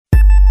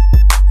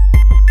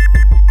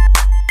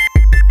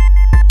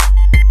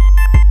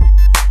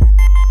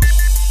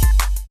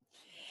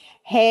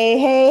Hey,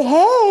 hey,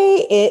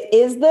 hey, it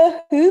is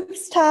the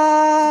Hoops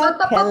Talk.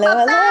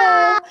 Hello,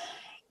 hello.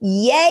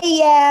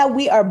 Yeah,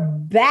 we are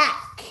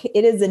back.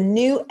 It is a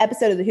new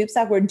episode of the Hoops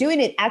Talk. We're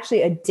doing it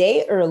actually a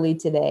day early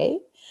today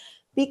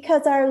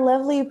because our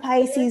lovely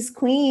Pisces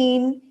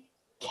queen,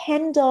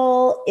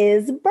 Kendall,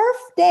 is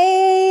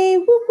birthday.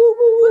 Woo, woo,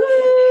 woo,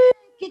 woo.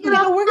 Kicking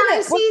off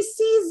Pisces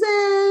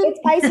season. It's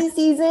Pisces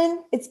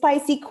season. It's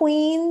Pisces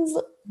queens.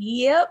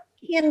 Yep.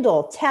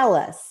 Kendall, tell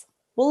us.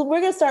 Well, we're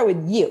going to start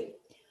with you.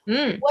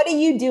 What are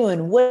you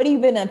doing? What have you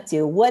been up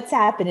to? What's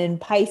happening,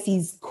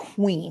 Pisces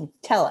queen?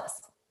 Tell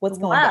us what's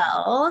going on.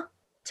 Well,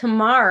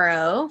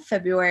 tomorrow,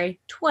 February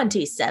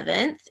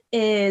 27th,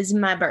 is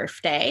my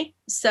birthday.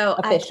 So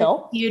Official. I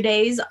took a few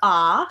days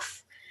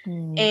off.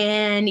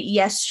 And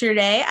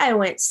yesterday I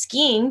went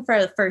skiing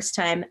for the first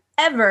time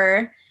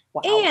ever.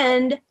 Wow.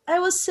 And I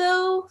was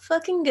so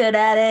fucking good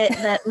at it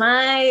that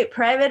my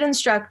private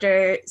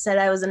instructor said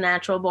I was a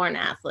natural born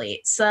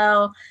athlete.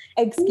 So,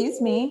 excuse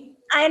me.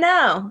 I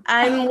know.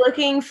 I'm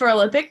looking for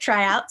Olympic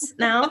tryouts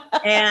now,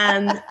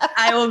 and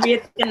I will be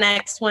at the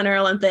next Winter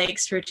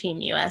Olympics for Team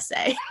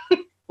USA.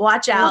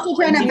 Watch out.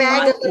 Also trying to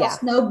bag a little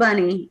snow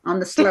bunny on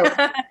the slope.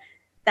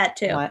 That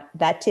too.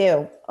 That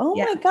too. Oh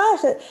my gosh.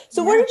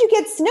 So where did you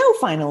get snow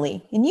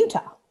finally? In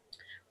Utah?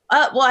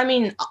 Well, I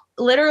mean,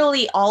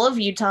 literally all of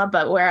Utah,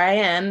 but where I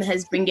am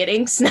has been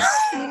getting snow.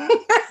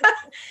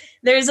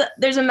 There's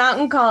a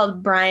mountain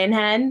called Brian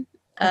Head.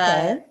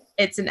 Okay.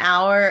 It's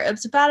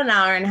about an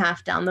hour and a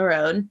half down the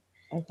road.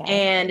 Okay.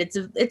 And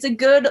it's a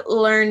good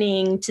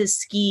learning to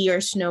ski or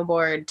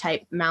snowboard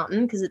type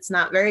mountain because it's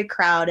not very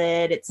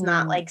crowded. It's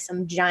not like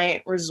some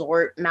giant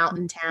resort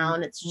mountain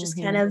town. It's just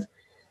kind of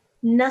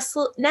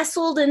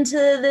nestled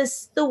into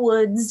the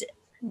woods.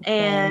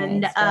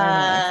 And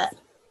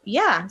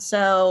yeah,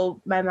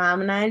 so my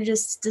mom and I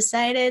just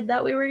decided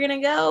that we were going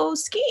to go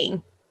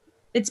skiing.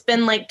 It's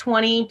been like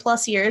 20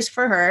 plus years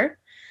for her.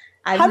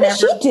 How did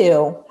she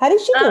do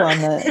on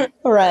the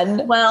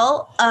run?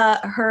 Well,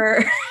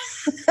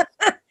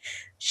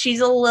 she's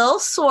a little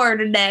sore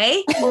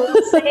today. We'll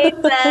say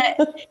that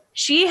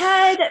she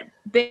had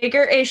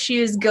bigger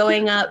issues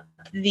going up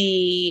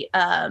the,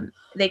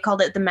 they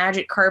called it the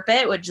magic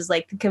carpet, which is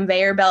like the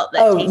conveyor belt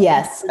that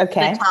takes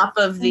the top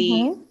of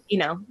the,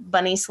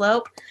 bunny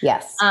slope.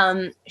 Yes.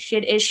 She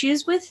had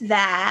issues with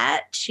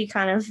that. She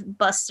kind of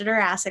busted her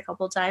ass a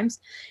couple times.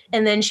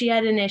 And then she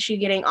had an issue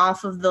getting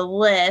off of the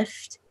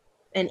lift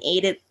and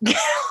ate it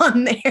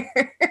on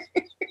there.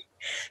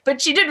 But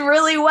she did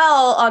really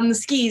well on the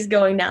skis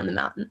going down the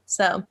mountain.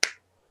 So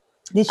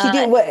did she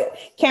do what?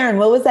 Karen,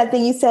 what was that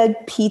thing you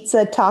said?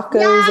 Pizza,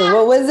 tacos, or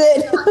what was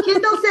it?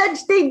 Kendall said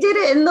they did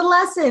it in the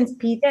lessons.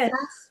 Pizza,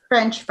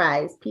 French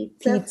fries.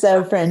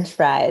 Pizza, French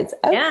fries.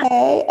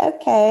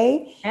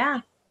 Okay.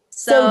 Yeah.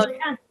 So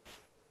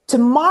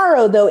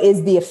tomorrow, though,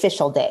 is the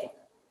official day.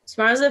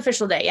 Tomorrow's the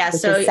official day. Yeah.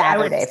 Which so is I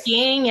went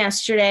skiing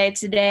yesterday.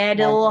 Today I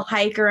did a little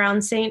hike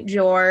around St.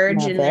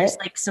 George and there's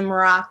like some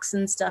rocks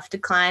and stuff to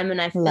climb and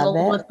I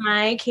filmed with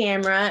my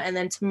camera. And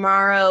then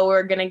tomorrow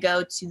we're going to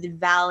go to the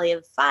Valley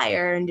of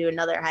Fire and do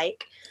another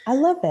hike. I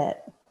love it.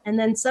 And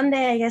then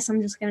Sunday, I guess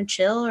I'm just going to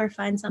chill or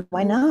find something.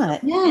 Why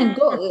not? Yeah. And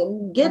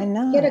go get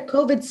a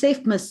COVID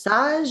safe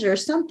massage or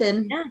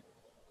something. Yeah.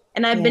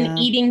 And I've been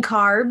eating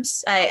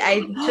carbs. I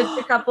took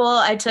a couple.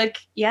 I took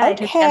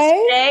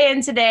yesterday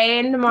and today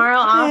and tomorrow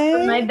off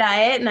from my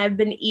diet. And I've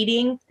been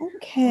eating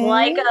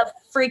like a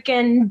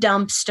freaking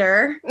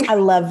dumpster. I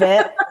love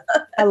it.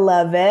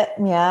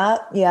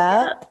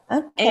 Yeah.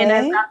 Okay. And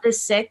I've got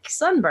this sick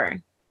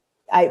sunburn.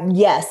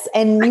 Yes.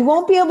 And you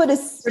won't be able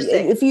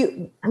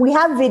to, we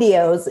have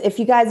videos. If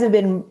you guys have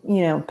been,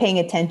 paying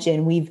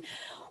attention, we've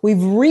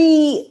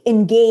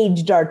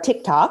re-engaged our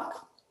TikTok.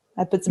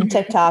 I put some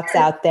TikToks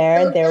out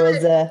there. There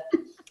was a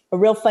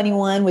real funny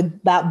one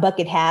about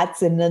bucket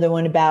hats and another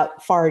one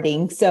about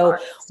farting. So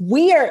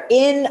we are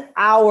in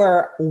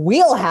our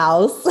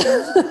wheelhouse.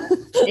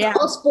 Yeah.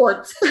 All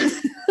sports.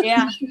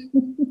 Yeah.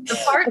 The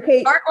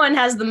fart one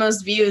has the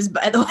most views,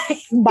 by the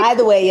way. By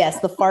the way, yes,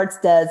 the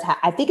farts does.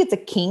 I think it's a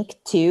kink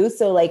too.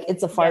 So like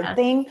it's a fart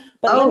thing.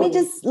 But let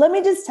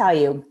me just tell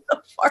you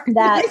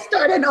that they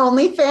started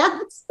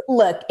OnlyFans.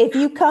 Look, if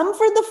you come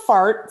for the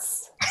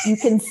farts, you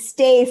can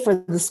stay for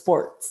the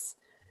sports.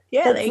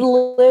 Yeah, that's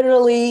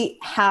literally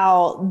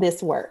how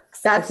this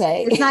works.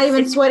 It's not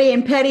even sweaty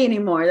and petty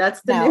anymore.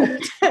 That's the new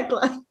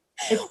tagline.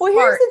 Well,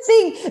 here's the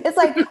thing. It's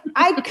like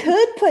I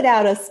could put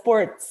out a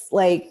sports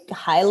like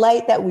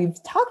highlight that we've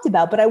talked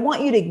about, but I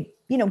want you to,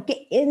 get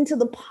into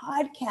the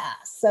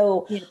podcast.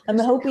 So I'm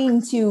hoping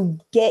to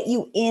get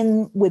you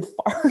in with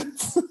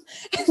farts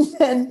and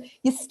then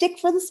you stick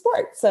for the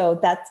sport. So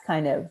that's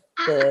kind of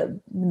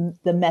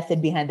the method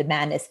behind the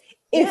madness,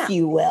 if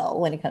you will,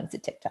 when it comes to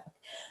TikTok.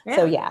 Yeah.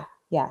 So yeah.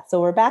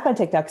 So we're back on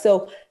TikTok.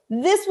 So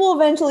this will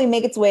eventually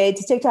make its way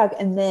to TikTok.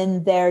 And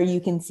then there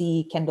you can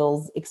see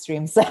Kendall's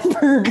extreme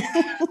sunburn.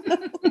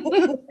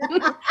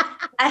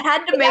 I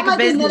had to make a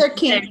business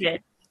decision.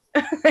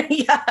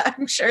 Yeah,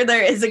 I'm sure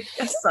there is a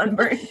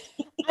sunburn.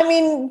 I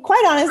mean,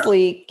 quite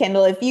honestly,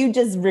 Kendall, if you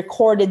just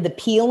recorded the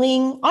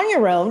peeling on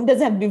your own,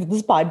 doesn't have to be with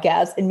this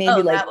podcast, and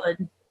maybe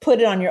put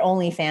it on your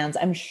OnlyFans,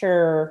 I'm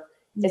sure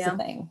it's a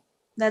thing.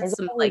 That's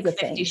some like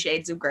 50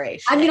 Shades of Grey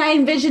shit. I mean, I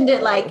envisioned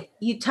it like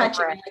you touch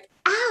it, like,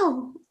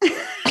 ow.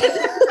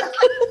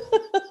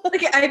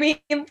 Look at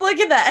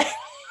that.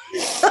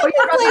 Oh,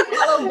 you're like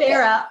aloe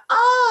vera.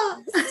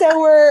 Oh. So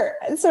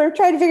we're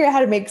trying to figure out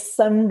how to make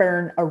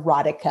sunburn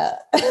erotica.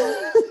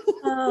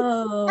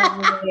 Oh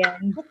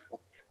man.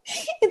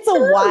 It's a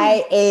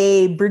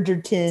YA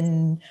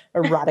Bridgerton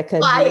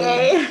erotica.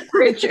 YA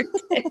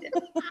Bridgerton.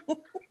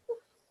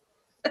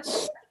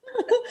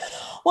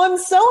 Well, I'm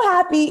so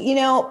happy,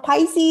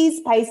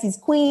 Pisces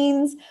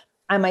queens.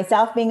 I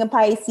myself being a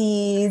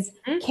Pisces,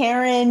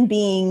 Karen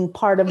being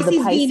part of the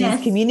Pisces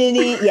Venus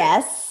community.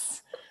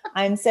 Yes.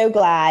 I'm so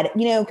glad,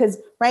 because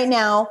right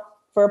now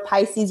for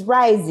Pisces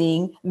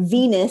rising,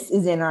 Venus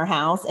is in our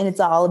house and it's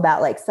all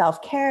about like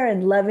self-care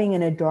and loving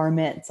and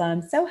adornment. So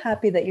I'm so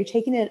happy that you're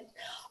taking it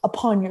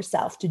upon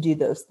yourself to do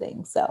those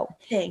things. So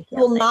thank you.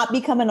 It will not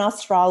become an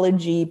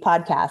astrology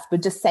podcast,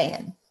 but just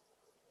saying.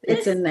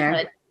 It's in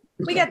there.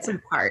 We got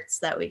some parts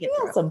that we can We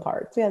have some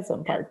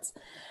parts.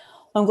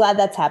 I'm glad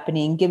that's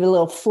happening. Give it a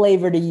little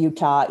flavor to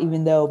Utah,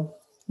 even though,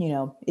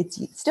 it's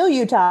still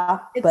Utah,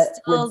 but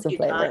with some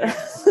flavor.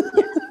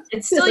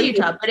 It's still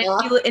Utah, but if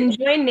you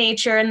enjoy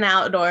nature and the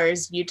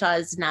outdoors, Utah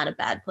is not a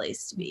bad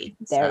place to be.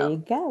 There you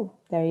go.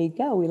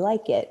 We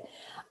like it.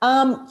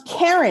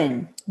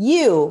 Karen,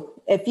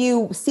 if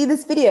you see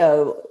this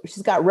video,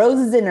 she's got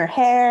roses in her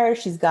hair.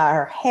 She's got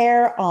her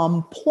hair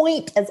on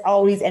point as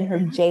always, and her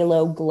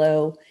J-Lo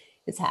glow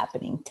is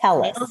happening.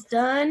 Tell us.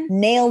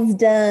 Nails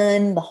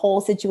done, the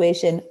whole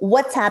situation.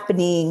 What's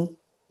happening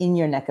in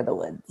your neck of the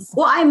woods?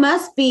 Well, I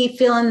must be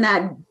feeling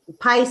that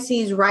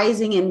Pisces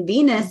rising in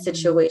Venus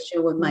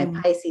situation with my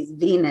Pisces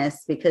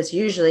Venus, because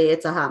usually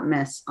it's a hot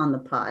mess on the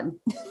pod.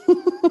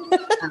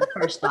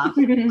 First off.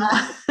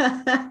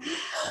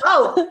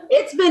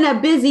 It's been a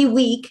busy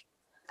week.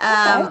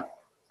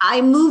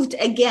 I moved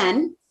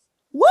again.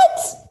 What?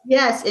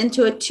 Yes,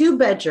 into a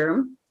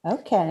 2-bedroom.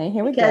 Okay,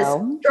 here we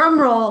go. Drum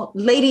roll,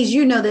 ladies,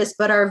 you know this,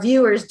 but our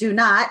viewers do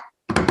not.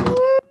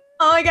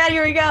 Oh my God,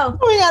 here we go.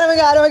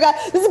 Oh my God.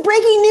 This is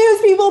breaking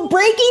news, people.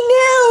 Breaking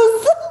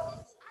news.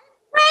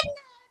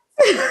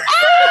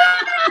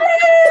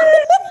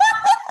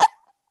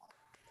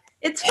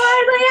 It's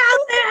finally out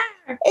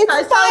there.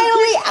 It's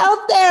finally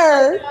out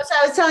there. So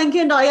I was telling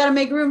Kendall, I got to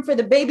make room for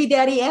the baby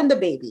daddy and the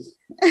baby.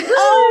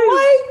 Oh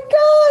my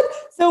God.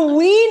 So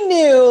we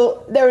knew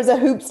there was a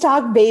Hoops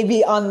Talk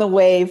baby on the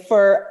way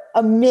for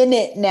a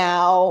minute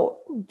now,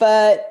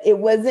 but it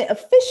wasn't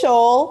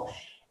official.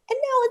 And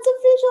now it's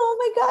official. Oh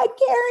my God,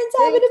 Karen's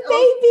having a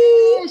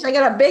baby. I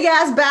got a big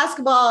ass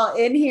basketball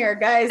in here,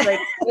 guys. Like,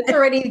 it's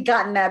already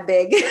gotten that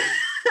big.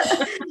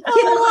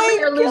 Oh over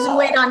here losing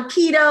weight on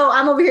keto.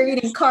 I'm over here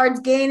eating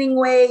carbs, gaining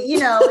weight. You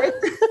have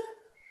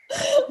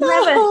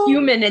a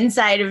human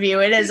inside of you.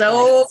 It is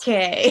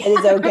okay. It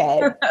is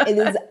okay. It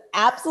is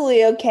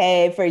absolutely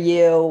okay for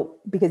you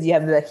because you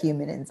have the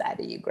human inside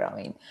of you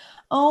growing.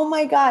 Oh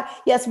my God.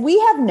 Yes, we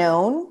have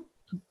known.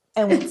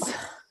 And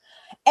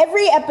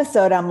every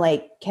episode I'm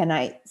like, can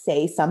I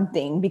say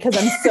something? Because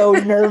I'm so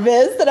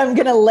nervous that I'm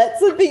going to let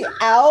something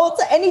out.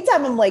 So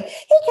anytime I'm like,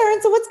 hey,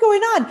 Karen, so what's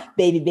going on?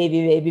 Baby. This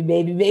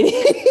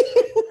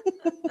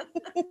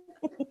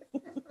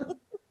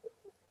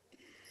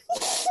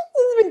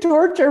has been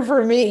torture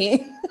for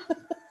me.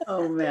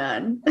 Oh,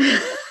 man.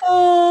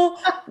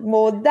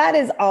 Well, that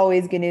is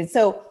always good news.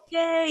 So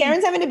yay.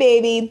 Karen's having a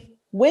baby.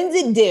 When's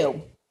it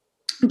due?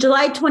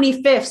 July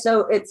 25th.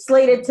 So it's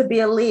slated to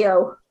be a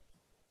Leo.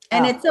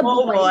 And it's a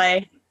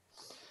boy.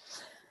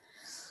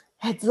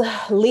 It's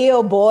a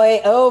Leo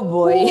boy. Oh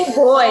boy. Oh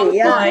boy.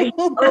 Yeah.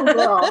 Oh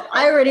girl.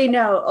 I already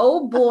know.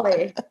 Oh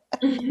boy.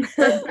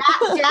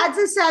 Dad's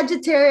a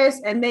Sagittarius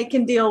and they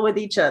can deal with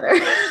each other.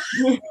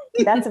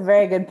 That's a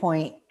very good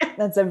point.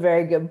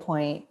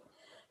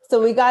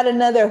 So we got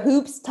another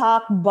Hoops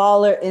Talk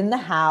baller in the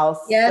house.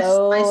 Yes,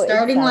 so my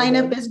starting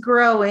lineup is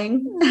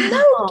growing.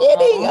 No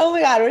kidding. Oh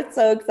my God, we're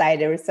so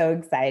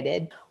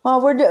excited.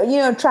 Well,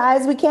 we're try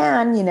as we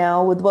can,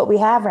 with what we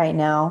have right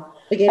now.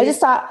 I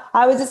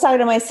was just talking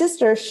to my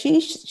sister.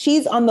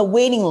 She's on the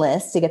waiting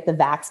list to get the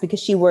vax because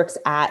she works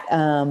at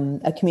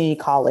a community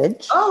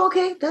college. Oh,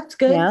 okay, that's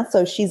good. Yeah,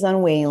 so she's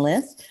on waiting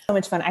list. So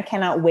much fun! I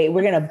cannot wait.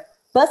 We're gonna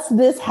bust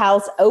this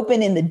house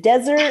open in the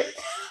desert.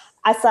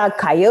 I saw a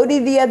coyote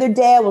the other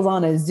day. I was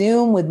on a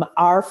Zoom with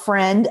our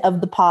friend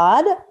of the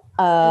pod,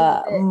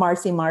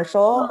 Marcy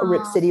Marshall,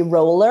 Rip City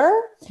Roller.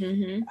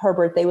 Mm-hmm. Her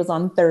birthday was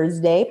on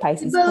Thursday.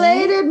 Pisces.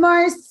 Belated,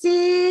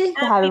 Marcy.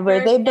 Happy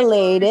birthday,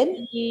 belated.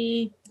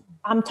 Marcy.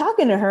 I'm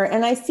talking to her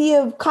and I see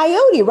a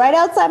coyote right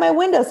outside my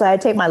window. So I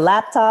take my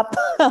laptop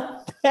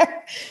out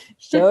there,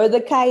 show her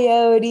the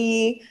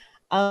coyote.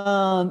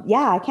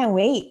 I can't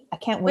wait.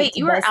 Wait,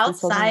 you were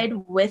outside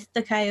with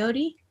the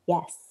coyote?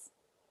 Yes.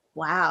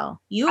 Wow.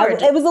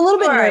 It was a little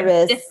bit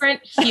nervous. A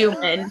different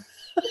human.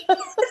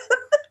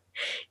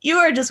 You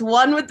are just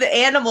one with the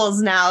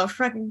animals now.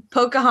 Freaking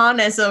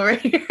Pocahontas over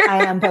here.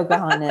 I am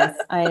Pocahontas.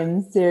 I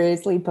am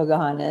seriously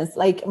Pocahontas.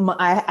 Like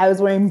I was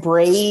wearing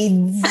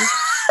braids.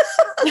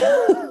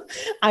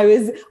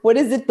 What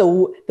is it?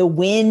 The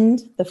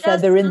wind, the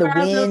feather in the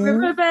wind. The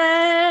river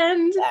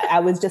bend.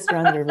 I was just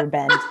around the river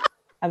bend.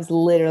 I was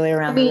literally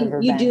around the river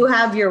bend. You do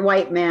have your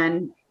white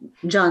man,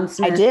 John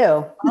Smith. I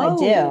do. I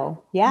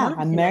do. Yeah.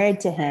 I'm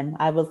married to him.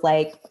 I was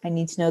like, I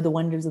need to know the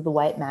wonders of the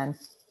white man.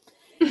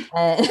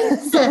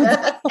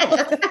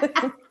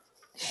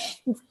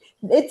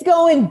 It's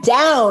going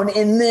down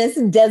in this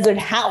desert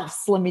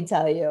house, let me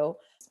tell you.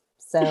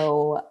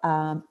 So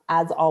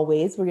as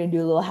always, we're going to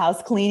do a little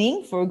house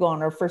cleaning before we go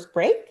on our first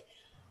break.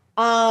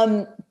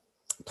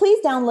 Please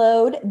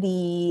download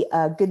the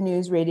Good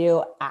News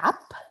Radio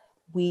app.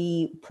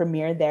 We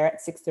premiere there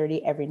at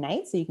 6:30 every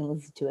night, so you can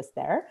listen to us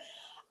there.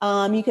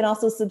 You can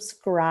also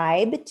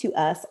subscribe to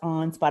us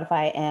on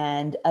Spotify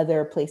and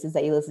other places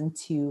that you listen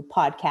to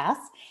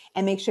podcasts,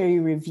 and make sure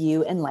you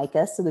review and like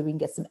us so that we can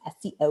get some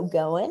SEO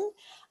going.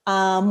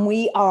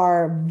 We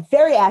are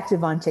very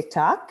active on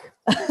TikTok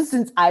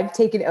since I've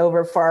taken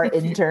over for our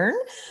intern.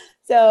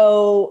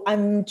 So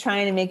I'm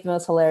trying to make the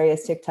most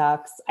hilarious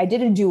TikToks. I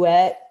did a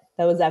duet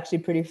that was actually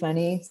pretty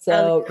funny.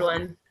 So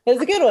it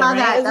was a good one,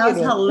 right? That was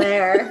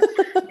hilarious.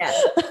 Yeah.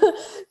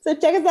 So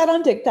check us out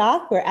on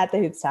TikTok. We're at The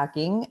Hoops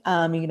Talking. You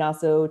can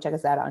also check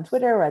us out on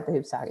Twitter. We're at The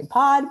Hoops Talking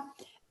Pod.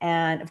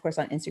 And of course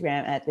on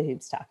Instagram at The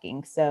Hoops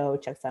Talking. So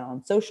check us out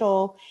on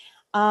social.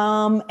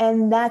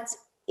 And that's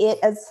it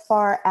as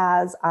far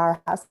as our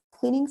house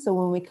cleaning. So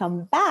when we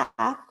come back,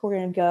 we're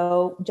going to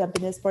go jump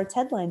into sports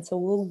headlines. So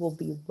we'll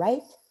be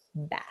right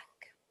back.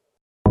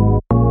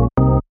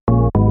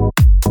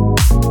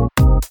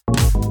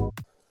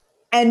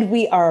 And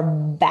we are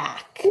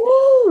back.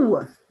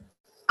 Woo!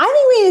 I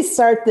think we need to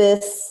start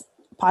this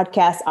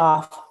podcast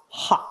off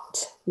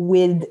hot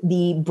with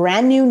the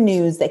brand new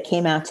news that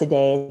came out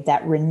today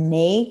that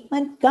Renee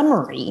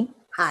Montgomery,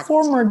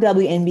 former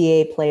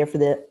WNBA player for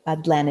the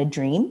Atlanta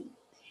Dream,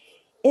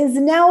 is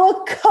now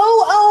a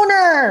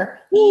co-owner.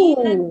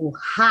 Ooh,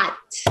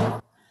 hot.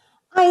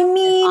 I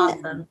mean,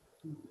 Awesome.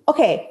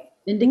 Okay,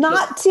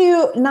 not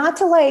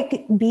to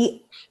like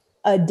be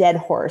a dead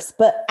horse,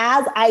 but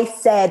as I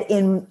said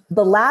in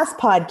the last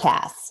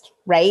podcast,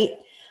 right?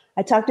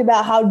 I talked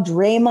about how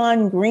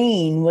Draymond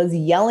Green was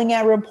yelling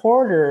at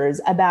reporters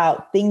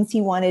about things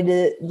he wanted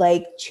to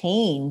like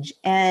change.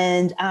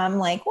 And I'm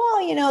like,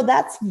 well,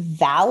 that's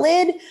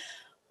valid,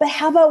 but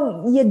how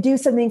about you do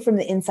something from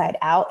the inside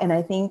out? And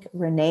I think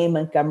Renee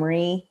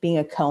Montgomery, being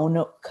a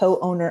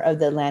co-owner of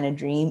the Atlanta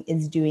Dream,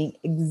 is doing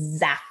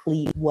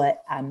exactly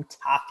what I'm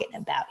talking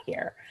about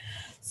here.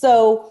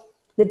 So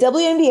the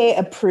WNBA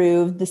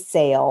approved the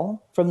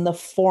sale from the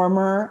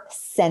former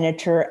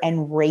senator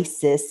and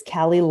racist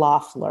Kelly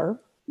Loeffler,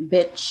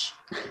 bitch,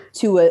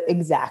 to a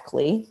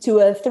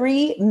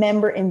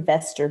 3-member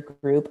investor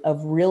group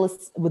of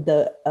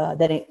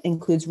that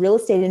includes real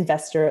estate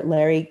investor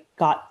Larry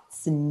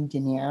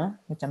Gottesdiener,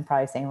 which I'm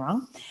probably saying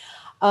wrong,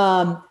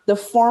 the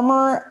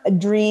former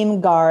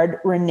Dream guard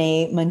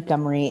Renee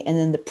Montgomery, and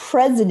then the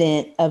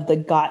president of the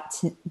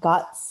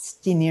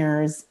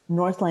Gottesdiener's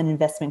Northland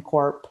Investment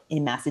Corp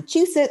in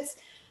Massachusetts,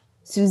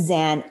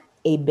 Suzanne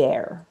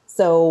Hebert.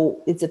 So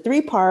it's a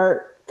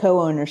 3-part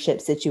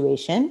co-ownership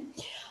situation.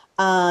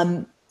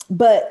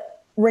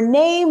 But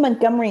Renee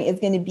Montgomery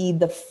is going to be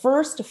the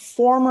first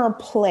former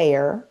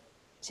player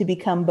to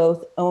become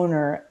both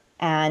owner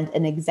and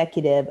an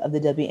executive of the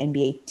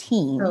WNBA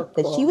team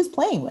that she was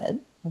playing with.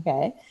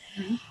 Okay.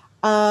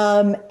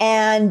 Mm-hmm.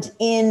 And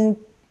in,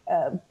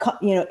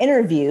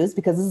 interviews,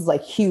 because this is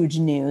like huge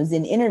news,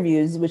 in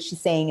interviews, what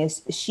she's saying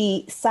is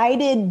she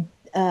cited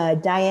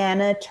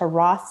Diana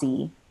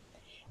Taurasi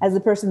as the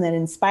person that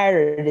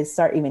inspired her to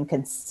start even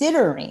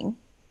considering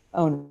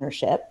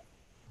ownership.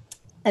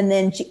 And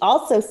then she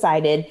also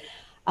cited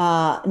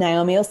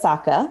Naomi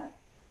Osaka,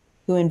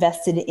 who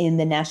invested in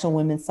the National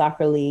Women's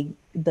Soccer League,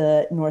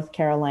 the North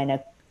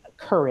Carolina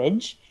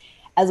Courage,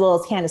 as well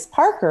as Candace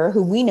Parker,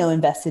 who we know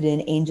invested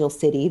in Angel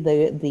City,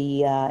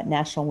 the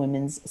National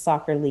Women's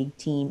Soccer League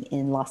team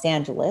in Los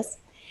Angeles,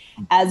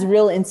 as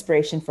real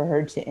inspiration for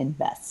her to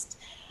invest.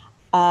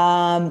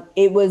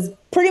 It was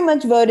pretty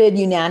much voted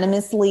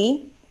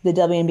unanimously, the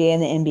WNBA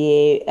and the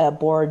NBA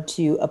board,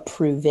 to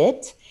approve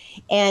it.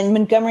 And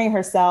Montgomery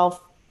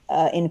herself,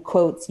 in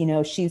quotes,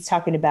 she's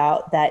talking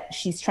about that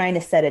she's trying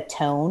to set a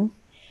tone.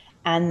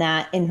 And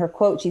that in her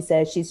quote, she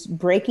says she's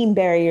breaking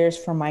barriers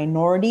for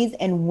minorities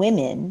and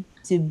women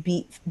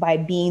by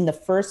being the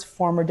first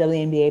former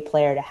WNBA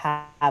player to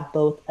have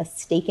both a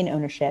stake in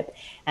ownership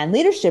and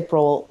leadership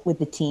role with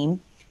the team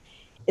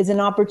is an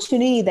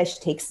opportunity that she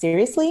takes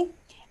seriously.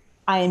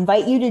 I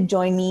invite you to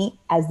join me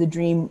as the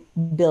Dream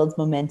builds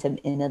momentum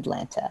in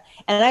Atlanta.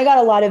 And I got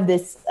a lot of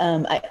this.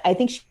 I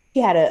think she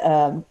had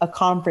a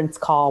conference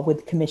call with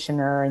the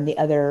commissioner and the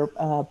other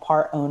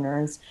part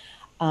owners.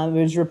 It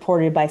was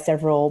reported by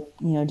several,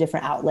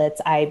 different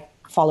outlets. I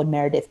followed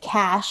Meredith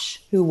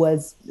Cash, who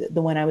was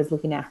the one I was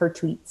looking at her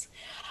tweets.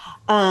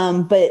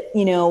 But,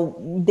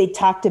 they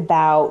talked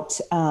about,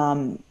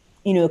 and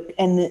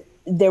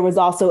there was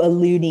also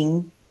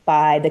alluding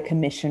by the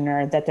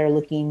commissioner that they're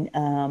looking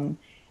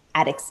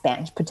at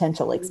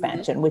potential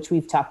expansion, which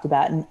we've talked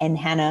about. And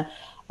Hannah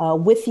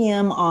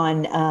Withiam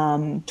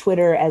on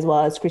Twitter, as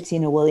well as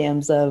Christina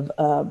Williams of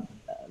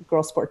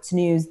Girl Sports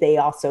News, they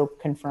also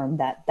confirmed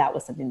that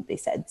was something that they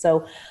said.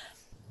 So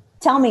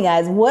tell me,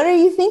 guys, what are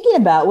you thinking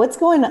about? What's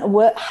going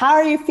on? How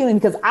are you feeling?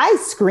 Because I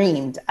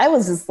screamed. I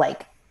was just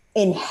like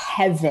in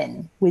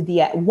heaven with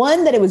the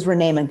one, that it was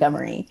Renee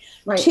Montgomery,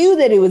 right. 2,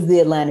 that it was the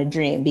Atlanta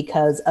Dream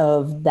because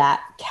of that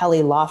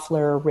Kelly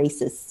Loeffler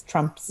racist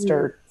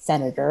Trumpster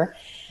senator.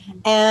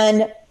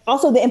 And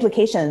also the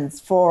implications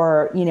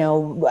for,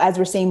 as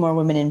we're seeing more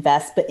women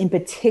invest, but in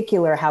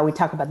particular, how we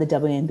talk about the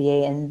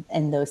WNBA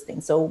and those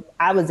things. So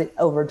I was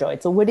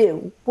overjoyed. So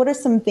what are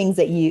some things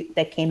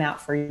that came out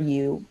for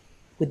you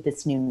with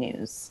this new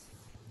news?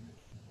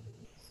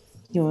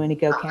 You want me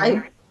to go,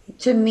 Karen?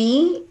 To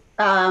me,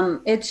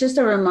 it's just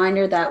a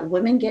reminder that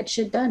women get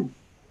shit done.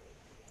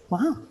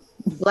 Wow.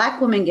 Black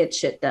women get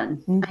shit done.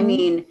 Mm-hmm. I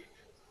mean,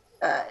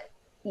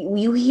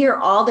 you hear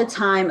all the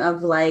time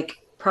of like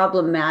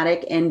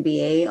problematic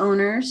NBA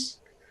owners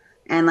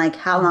and like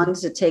how long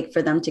does it take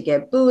for them to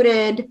get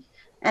booted?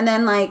 And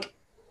then like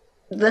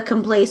the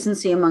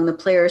complacency among the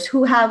players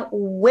who have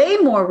way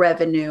more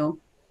revenue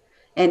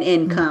and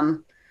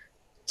income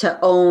to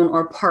own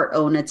or part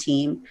own a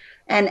team.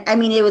 And I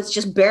mean, it was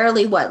just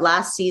barely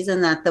last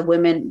season that the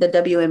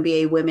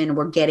WNBA women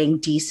were getting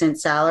decent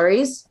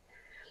salaries.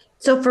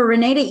 So for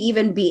Renee to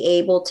even be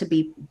able to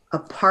be a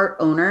part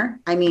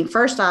owner, I mean,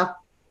 first off,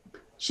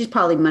 she's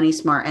probably money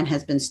smart and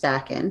has been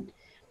stacking.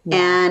 Yeah.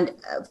 And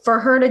for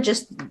her to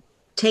just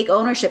take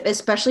ownership,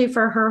 especially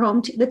for her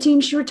the team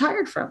she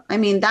retired from. I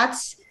mean,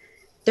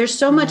 there's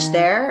so much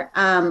there.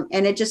 And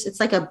it's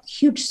like a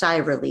huge sigh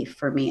of relief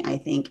for me, I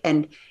think.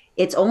 And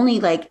it's only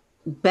like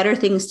better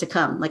things to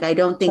come. Like, I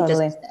don't think this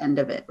is the end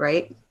of it,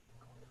 right?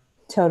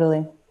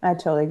 Totally. I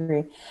totally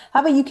agree. How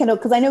about you, Kendall?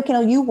 Because I know,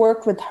 Kendall, you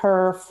worked with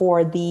her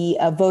for the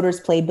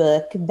voters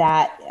playbook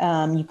that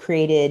you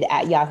created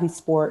at Yahoo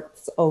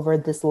Sports over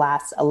this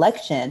last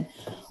election.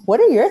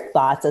 What are your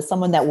thoughts as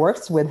someone that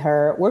worked with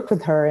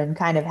her and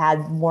kind of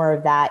had more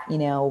of that,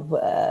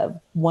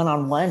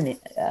 one-on-one,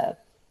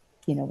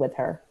 with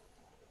her?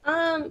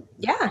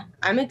 Yeah,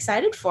 I'm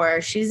excited for her.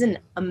 She's an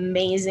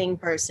amazing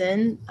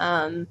person.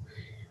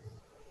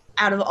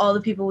 Out of all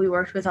the people we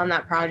worked with on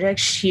that project,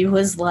 she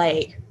was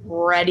like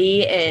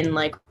ready and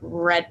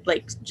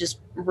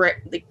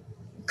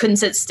couldn't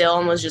sit still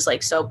and was just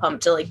like so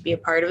pumped to like be a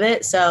part of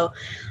it. So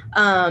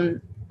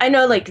I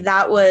know like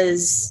that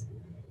was,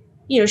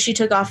 she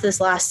took off this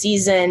last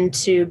season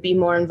to be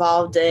more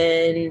involved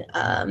in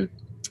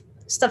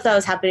stuff that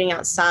was happening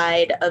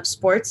outside of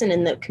sports and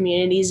in the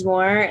communities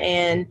more.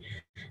 And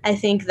I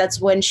think that's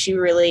when she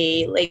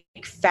really like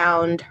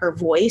found her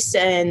voice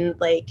and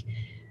like,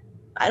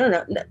 I don't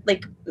know,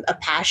 like a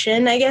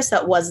passion, I guess,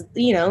 that was,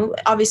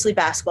 obviously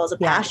basketball is a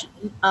passion,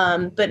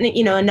 but,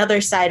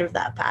 another side of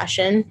that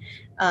passion.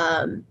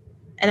 And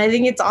I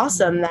think it's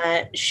awesome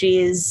that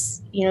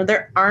she's,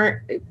 there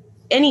aren't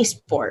any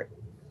sport,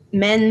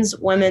 men's,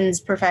 women's,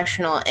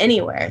 professional,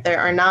 anywhere. There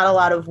are not a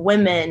lot of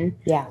women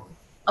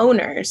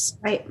owners.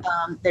 Right.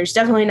 There's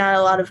definitely not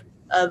a lot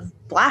of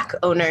Black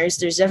owners.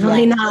 There's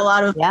definitely not a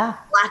lot of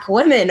Black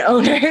women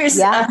owners.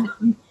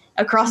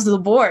 Across the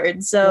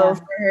board. So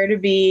for her to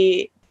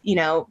be,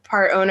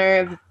 part owner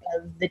of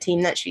the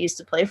team that she used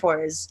to play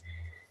for is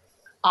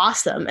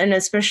awesome. And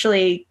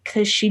especially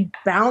because she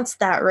bounced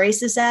that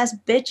racist ass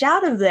bitch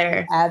out of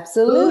there.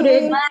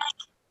 Absolutely. Like,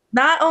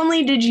 not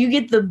only did you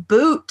get the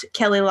boot,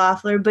 Kelly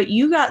Loeffler, but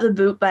you got the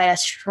boot by a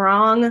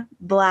strong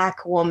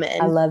Black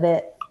woman. I love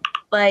it.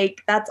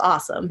 Like, that's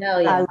awesome.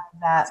 Hell yeah.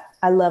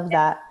 I love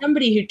that.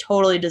 Somebody who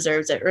totally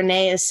deserves it.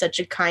 Renee is such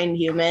a kind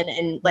human.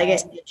 And like I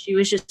said, she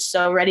was just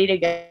so ready to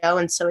go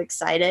and so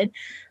excited,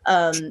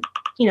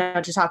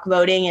 to talk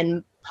voting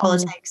and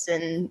politics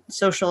and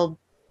social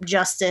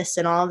justice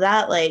and all of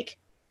that. Like,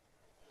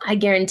 I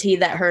guarantee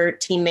that her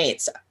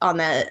teammates on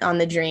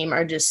the Dream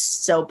are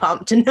just so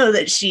pumped to know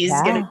that she's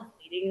going to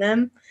be leading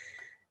them.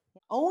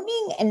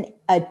 Owning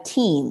a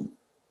team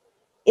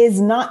is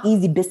not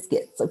easy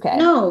biscuits, okay?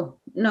 No.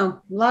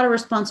 A lot of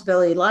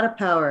responsibility, a lot of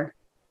power.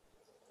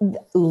 A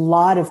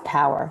lot of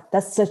power.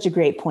 That's such a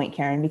great point,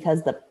 Karen,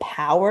 because the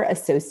power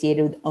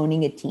associated with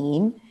owning a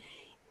team,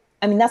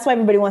 I mean, that's why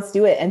everybody wants to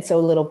do it. And so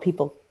little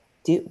people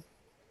do,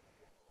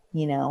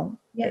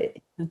 the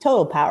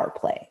total power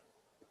play.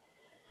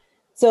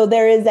 So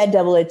there is that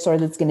double-edged sword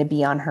that's going to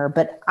be on her.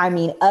 But I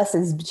mean, us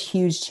as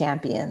huge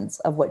champions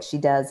of what she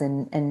does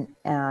and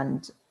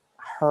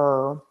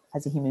her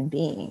as a human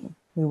being,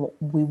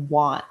 we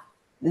want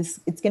this.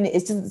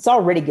 It's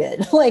already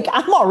good. Like,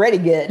 I'm already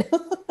good.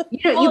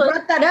 You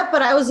brought that up,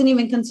 but I wasn't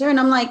even concerned.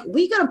 I'm like,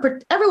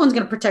 everyone's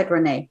going to protect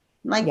Renee.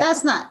 Like,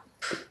 that's not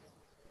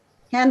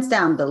hands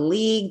down the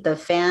league, the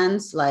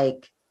fans,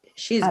 like,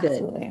 she's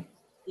Absolutely. Good.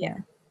 Yeah.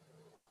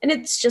 And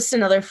it's just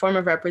another form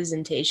of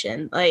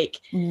representation.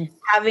 Like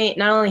not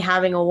only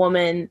having a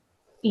woman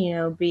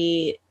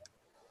be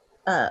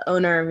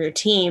owner of your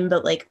team,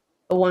 but like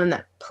a woman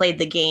that played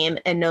the game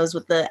and knows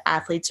what the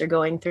athletes are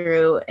going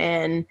through,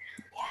 and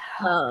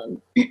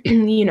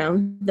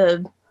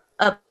the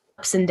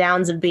ups and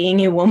downs of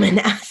being a woman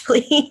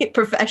athlete,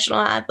 professional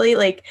athlete.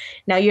 Like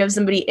now you have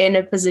somebody in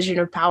a position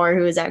of power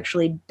who has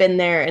actually been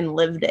there and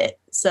lived it.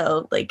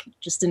 So like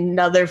just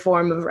another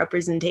form of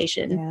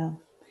representation. Yeah.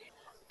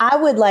 I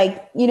would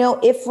like,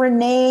 if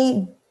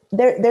Renee,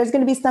 there's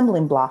going to be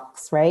stumbling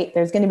blocks, right?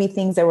 There's going to be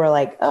things that were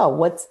like, oh,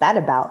 what's that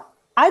about?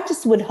 I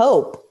just would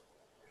hope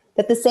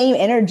that the same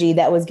energy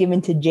that was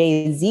given to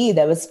Jay-Z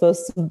that was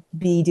supposed to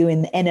be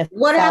doing the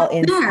NFL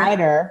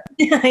Insider.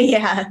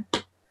 Yeah.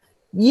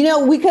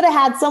 We could have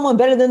had someone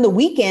better than The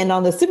Weeknd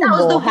on the Super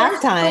Bowl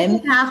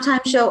halftime.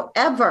 Halftime show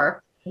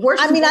ever.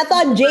 I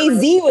thought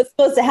Jay-Z was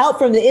supposed to help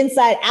from the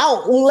inside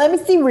out. Let me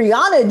see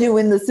Rihanna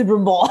doing the Super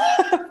Bowl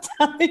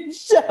halftime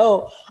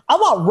show. I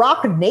want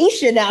Rock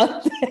Nation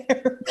out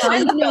there.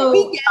 I know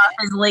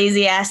his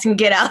lazy ass can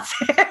get out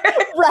there.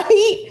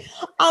 Right?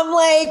 I'm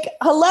like,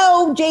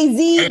 hello,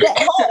 Jay-Z, that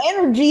whole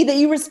energy that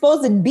you were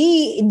supposed to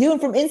be doing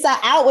from inside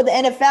out with the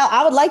NFL.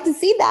 I would like to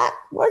see that.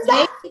 Where's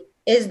that?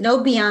 Is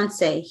no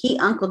Beyonce. He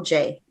Uncle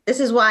Jay. This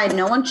is why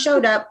no one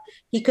showed up.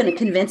 He couldn't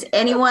convince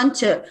anyone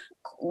to,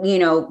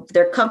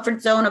 their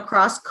comfort zone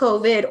across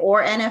COVID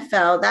or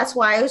NFL. That's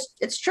why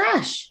it's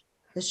trash.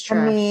 It's trash.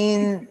 I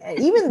mean,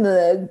 even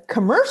the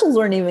commercials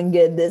weren't even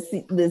good this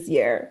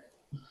year.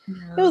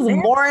 No, it was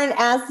a boring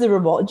ass Super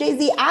Bowl.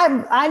 Jay-Z,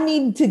 I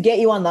need to get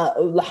you on the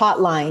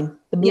hotline,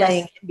 the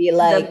bling, and be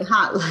like, the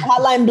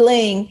hotline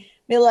bling.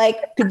 Be like,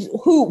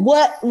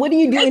 what are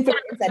you doing for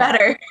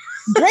better?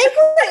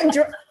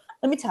 Drake.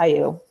 Let me tell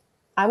you,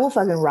 I will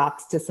fucking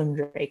rocks to some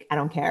Drake. I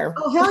don't care.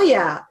 Oh, hell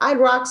yeah. I'd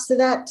rocks to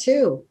that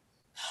too.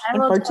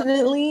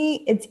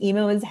 Unfortunately, it's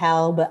emo as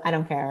hell, but I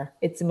don't care.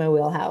 It's in my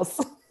wheelhouse.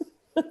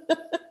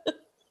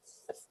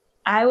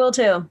 I will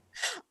too.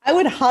 I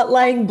would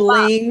hotline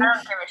bling. I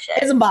don't give a shit.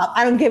 It's a bop.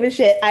 I don't give a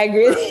shit. I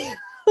agree with you.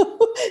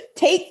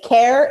 Take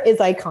Care is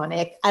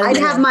iconic. I'd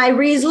have my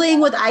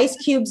Riesling with ice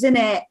cubes in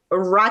it,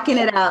 rocking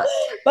it out.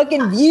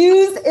 Fucking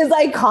Views is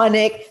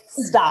iconic.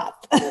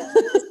 Stop.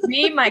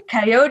 Me, my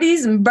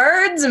coyotes and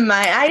birds and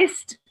my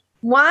iced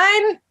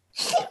wine.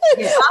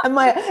 I'm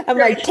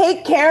like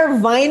Take Care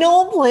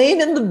vinyl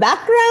playing in the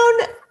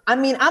background. I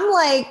mean, I'm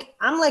like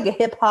a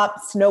hip hop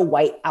Snow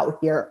White out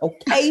here.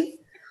 Okay,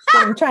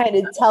 I'm trying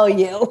to tell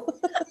you.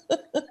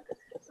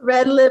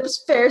 Red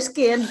lips, fair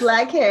skin,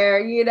 black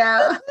hair.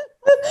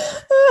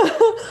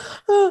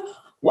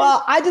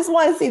 Well, I just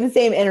want to see the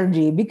same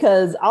energy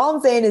because all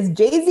I'm saying is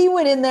Jay-Z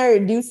went in there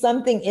to do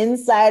something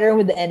insider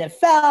with the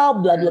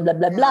NFL, blah, blah, blah,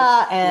 blah,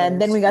 blah.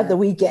 And then we got The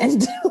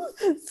Weeknd.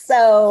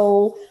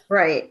 So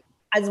right.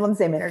 I just want the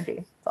same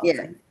energy.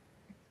 Yeah.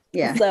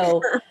 Yeah.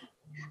 So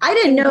I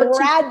didn't know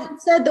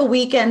Brad said The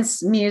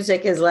Weeknd's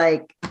music is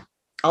like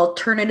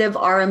alternative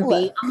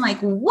R&B. I'm like,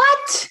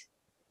 what?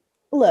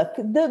 Look,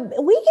 The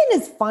Weeknd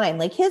is fine.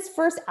 Like his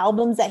first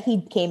albums that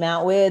he came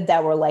out with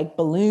that were like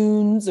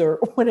Balloons or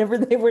whatever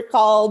they were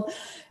called,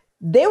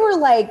 they were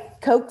like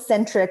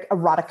Coke-centric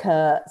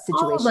erotica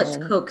situations.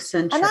 Oh,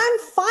 Coke-centric. And I'm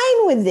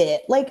fine with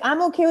it. Like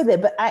I'm okay with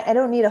it, but I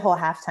don't need a whole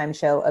halftime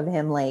show of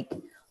him like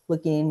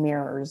looking in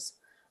mirrors.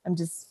 I don't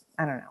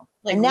know.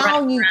 Like now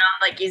around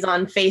like he's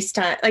on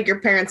FaceTime, like your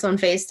parents on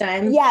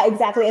FaceTime. Yeah,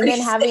 exactly. And then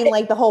having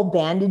like the whole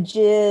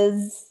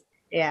bandages.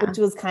 Yeah. Which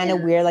was kind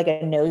of weird, like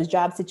a nose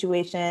job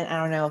situation. I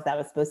don't know if that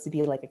was supposed to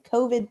be like a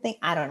COVID thing.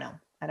 I don't know.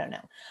 I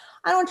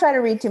don't try to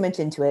read too much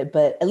into it,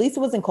 but at least it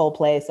wasn't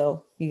Coldplay,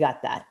 so you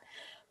got that.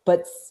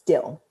 But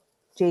still,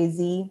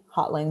 Jay-Z,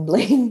 Hotline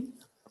Bling,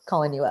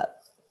 calling you up.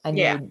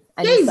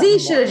 Jay-Z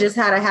should have just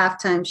had a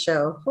halftime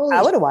show.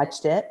 I would have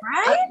watched it.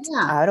 Right?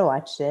 I would have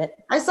watched it.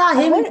 I saw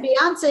him and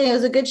Beyonce. It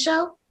was a good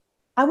show.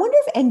 I wonder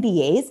if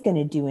NBA is going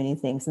to do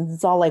anything since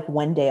it's all like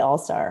one day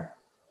All-Star.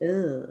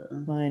 Ew.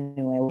 Well,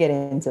 anyway, we'll get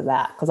into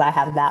that because I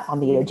have that on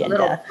the agenda.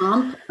 Little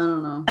Pump? I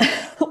don't know.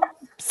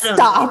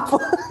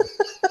 Stop.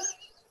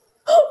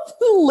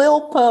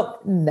 Lil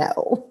Pump,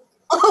 no.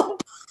 Oh,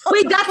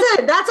 wait,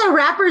 that's a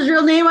rapper's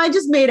real name I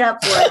just made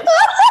up for it.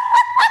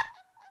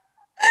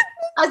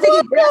 I think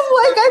I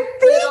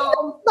think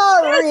it's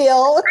not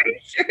real. I'm pretty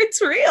sure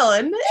it's real,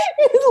 isn't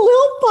it? Is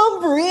Lil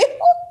Pump real?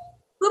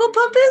 Lil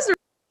Pump is real.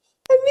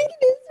 I think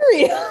it is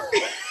real.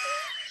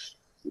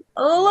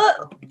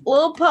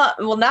 Lil Pump.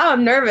 Well, now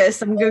I'm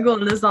nervous. I'm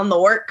Googling this on the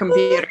work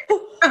computer.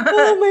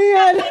 Oh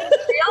my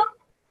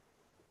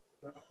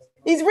God.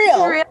 He's real.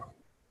 All right.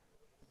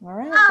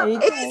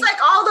 It's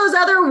like all those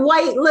other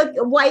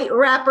white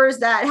rappers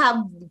that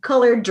have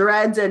colored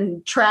dreads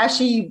and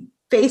trashy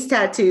face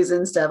tattoos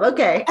and stuff.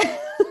 Okay.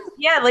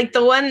 Yeah, like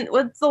the one.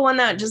 What's the one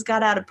that just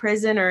got out of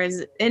prison or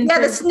is in? Yeah,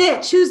 the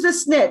snitch. Who's the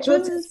snitch?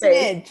 What's his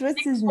face?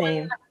 What's his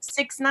name?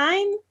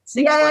 6ix9ine.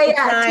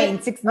 Yeah.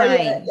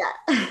 6ix9ine.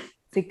 Yeah.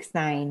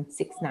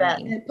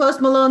 6ix9ine. Post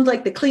Malone's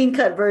like the clean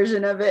cut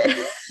version of it.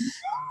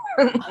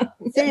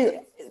 Seriously,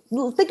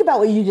 think about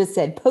what you just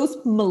said. Post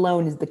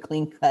Malone is the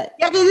clean cut.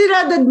 Yeah, because you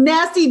have the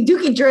nasty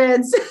dookie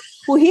dreads.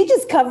 Well, he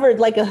just covered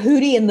like a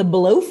Hootie and the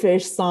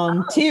Blowfish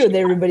song too. That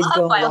everybody's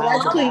going wild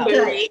about.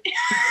 Hootie.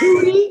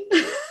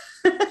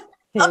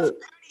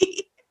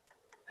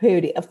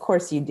 Hootie. Of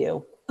course you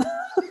do.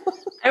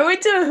 I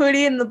went to a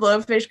Hootie and the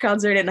Blowfish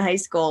concert in high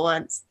school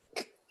once.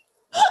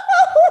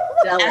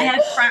 I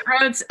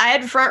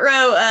had front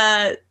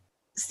row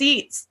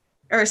seats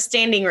or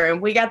standing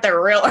room. We got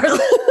there real early.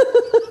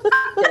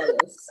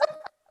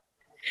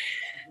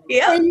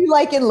 Yeah. Are you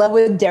like in love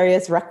with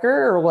Darius Rucker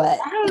or what?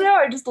 I don't know.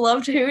 I just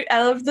loved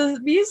I loved the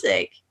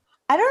music.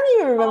 I don't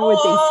even remember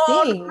what they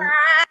sing.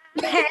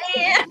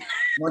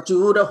 Want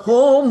you to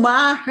hold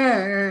my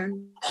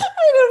hand.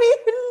 I don't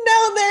even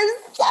know their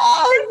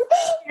song.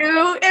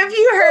 If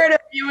you heard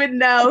it, you would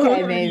know.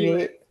 Okay,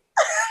 maybe.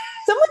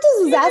 Someone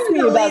just was asking me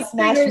about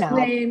Smash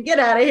Mouth. Get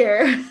out of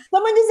here.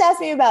 Someone just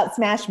asked me about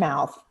Smash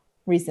Mouth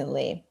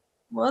recently.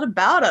 What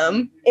about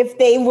them? If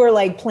they were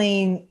like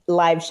playing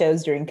live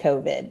shows during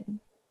COVID,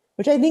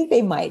 which I think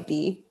they might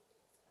be.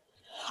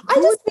 I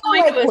just feel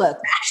like, look,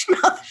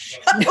 Smash Mouth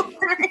show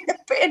during a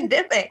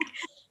pandemic.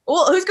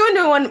 Well, who's going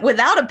to one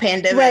without a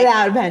pandemic?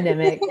 Without a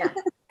pandemic.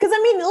 Because,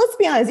 I mean, let's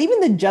be honest,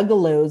 even the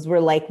Juggalos were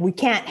like, we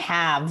can't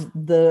have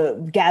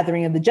the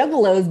gathering of the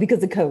Juggalos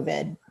because of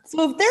COVID.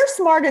 So if they're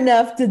smart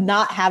enough to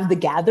not have the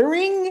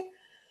gathering,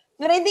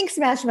 then I think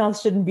Smash Mouth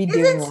shouldn't be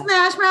doing that. Isn't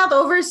Smash Mouth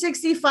over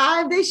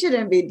 65? They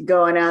shouldn't be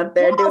going out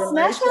there doing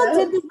Smash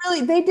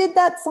Mouth they did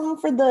that song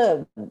for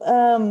the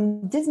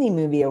Disney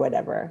movie or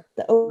whatever,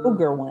 the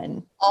Ogre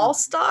one.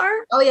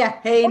 All-Star? Oh, yeah.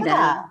 Hey,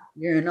 now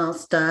you're an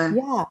all-star.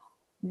 Yeah.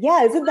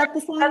 Yeah, isn't that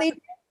the song they did?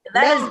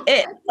 That is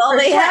it. That's all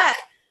they had.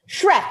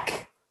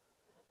 Shrek.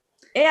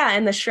 Yeah,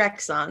 and the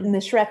Shrek song. And the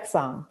Shrek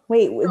song.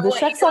 Wait, the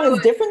Shrek song is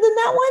different than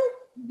that one?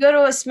 You go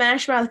to a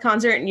Smash Mouth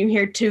concert and you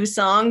hear 2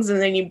 songs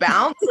and then you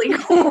bounce? Like,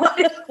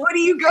 what do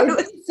you go to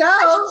a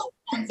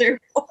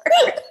concert for?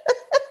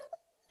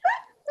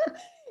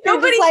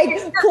 Nobody's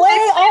like,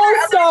 play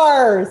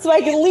All-Star so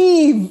I can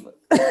leave.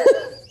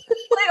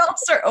 Play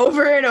All-Star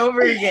over and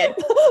over again.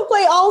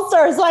 Play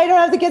All-Star so I don't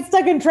have to get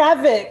stuck in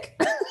traffic.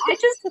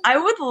 I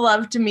would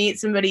love to meet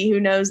somebody who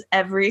knows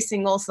every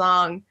single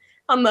song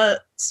on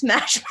the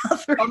Smash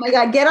Mouth. Oh my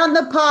God, get on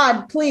the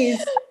pod, please.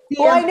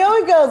 Well, I know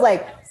it goes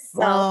like,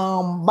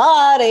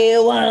 somebody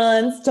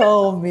once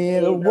told me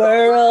the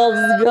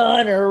world's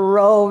gonna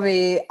roll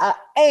me. I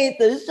ain't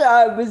the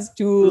sharpest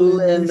tool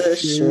in the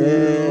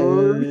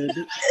shed.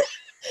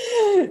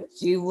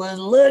 She was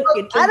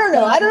looking. I don't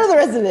know the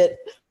rest of it.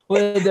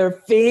 With her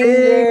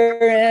finger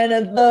and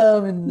a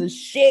thumb in the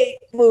shape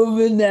of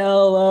an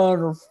L on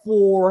her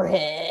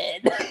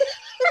forehead.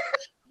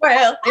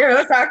 Well,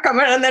 you're start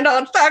coming and then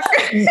don't stop.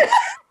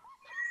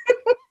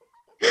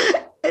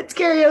 It's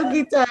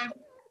karaoke time.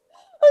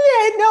 Okay,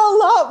 I know a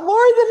lot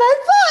more than I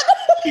thought.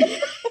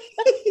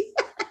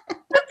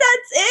 But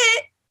that's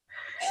it.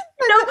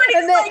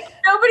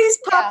 Nobody's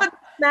popping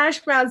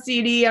Smash Mouth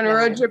CD on a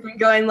road trip and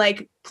going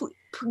like,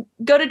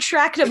 go to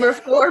track number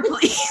 4,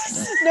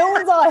 please. No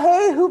one's all,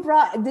 hey,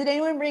 did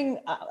anyone bring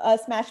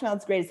Smash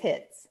Mouth's greatest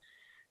hits?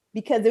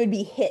 Because it would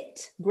be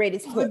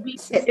greatest hit.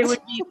 It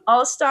would be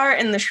All-Star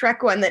and the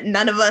Shrek one that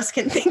none of us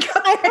can think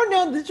of. I don't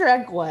know the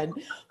Shrek one,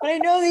 but I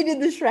know they did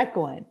the Shrek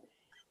one.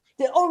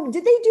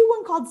 Did they do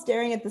one called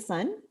Staring at the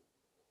Sun?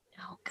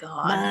 Oh,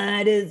 God.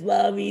 Might as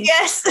well be.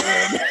 Yes.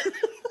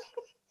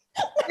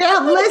 Yeah,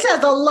 Liz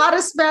has a lot of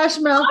Smash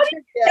Mouth. How do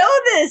you know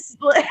this?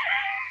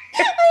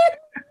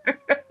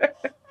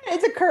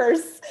 It's a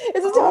curse.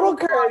 It's a total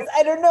curse.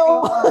 I don't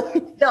know.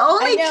 The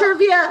only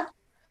trivia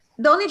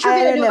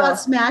I know about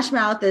Smash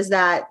Mouth is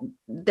that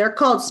they're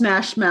called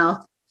Smash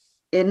Mouth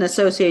in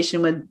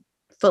association with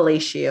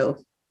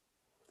fellatio.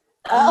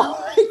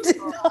 Oh, I did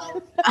not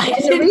know.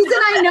 The reason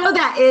I know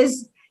that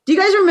is, do you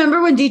guys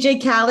remember when DJ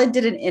Khaled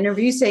did an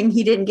interview saying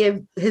he didn't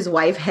give his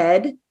wife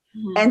head?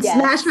 And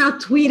Smash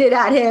Mouth tweeted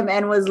at him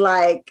and was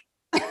like,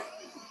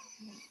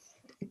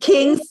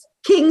 kings,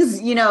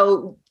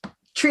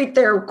 treat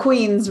their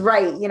queens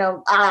right,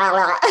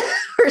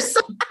 or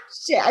some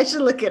shit. I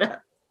should look it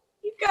up.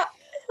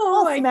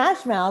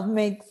 Smash Mouth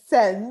makes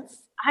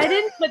sense. I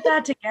didn't put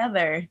that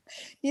together.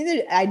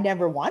 Neither. I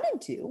never wanted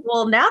to.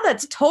 Well, now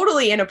that's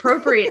totally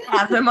inappropriate to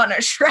have them on a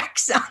Shrek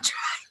soundtrack.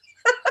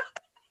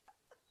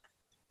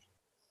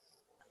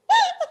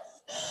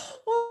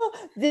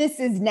 This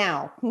is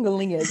now.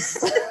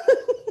 Lingus.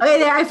 Okay,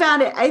 there, I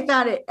found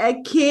it.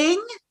 A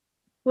king.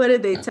 What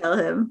did they tell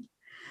him?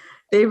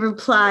 They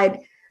replied,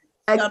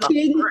 a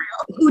king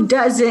who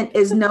doesn't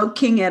is no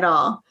king at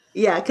all.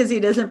 Yeah, because he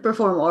doesn't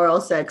perform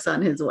oral sex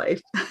on his wife.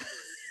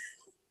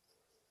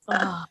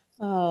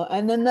 Oh,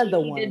 and another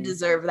one. He did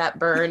deserve that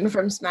burn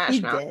from Smash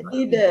Mouth.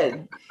 He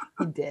did.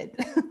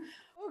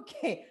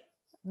 Okay,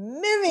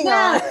 moving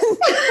on.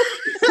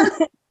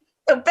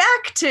 So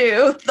back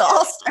to the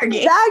All-Star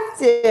game.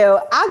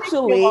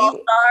 Actually,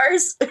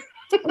 All-Stars.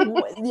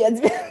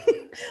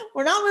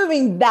 We're not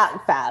moving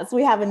that fast.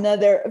 We have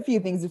a few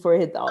things before we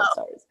hit the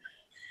All-Stars.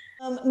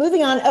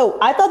 Moving on. Oh,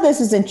 I thought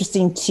this was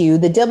interesting too.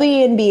 The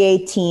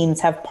WNBA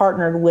teams have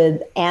partnered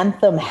with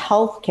Anthem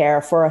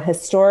Healthcare for a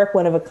historic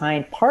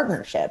one-of-a-kind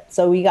partnership.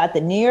 So we got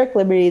the New York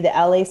Liberty, the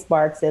LA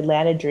Sparks, the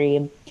Atlanta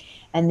Dream,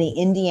 and the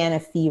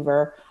Indiana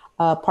Fever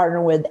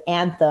partner with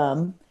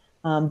Anthem,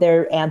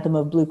 their Anthem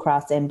of Blue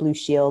Cross and Blue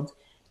Shield,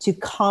 to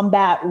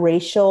combat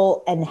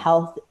racial and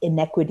health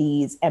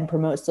inequities and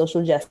promote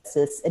social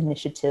justice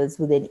initiatives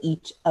within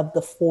each of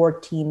the 4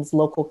 teams'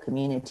 local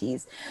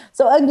communities.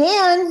 So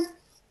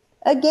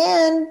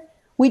again,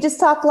 we just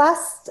talked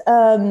last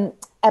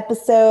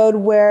episode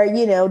where,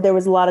 you know, there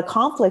was a lot of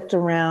conflict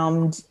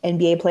around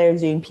NBA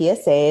players doing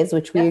PSAs,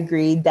 which we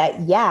agreed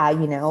that,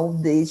 you know,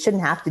 they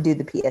shouldn't have to do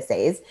the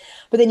PSAs.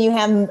 But then you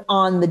have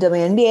on the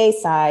WNBA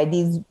side,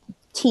 these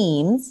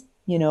teams,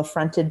 you know,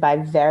 fronted by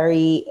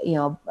very, you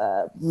know,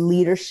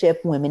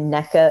 leadership women,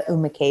 Nneka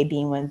Umuke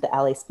being one of the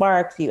LA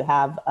Sparks. You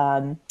have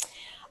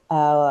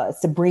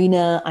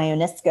Sabrina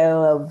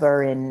Ionesco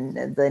over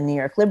in the New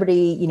York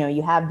Liberty. You know,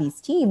 you have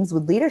these teams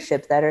with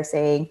leadership that are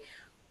saying,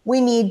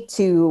 we need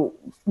to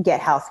get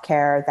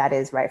healthcare that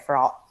is right for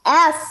all.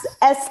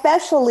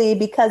 Especially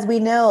because we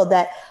know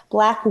that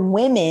Black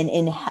women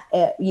in,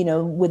 you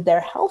know, with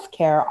their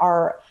healthcare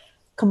are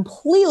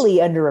completely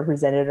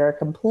underrepresented or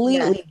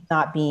completely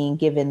not being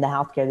given the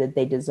healthcare that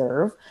they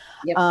deserve.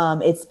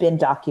 Yep. It's been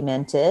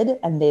documented,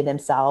 and they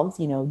themselves,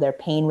 you know, their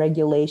pain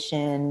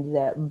regulation,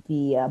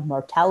 the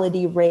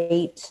mortality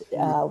rate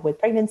with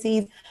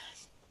pregnancies.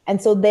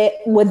 And so they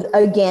would,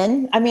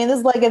 again, I mean, this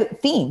is like a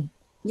theme.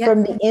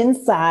 From the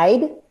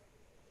inside,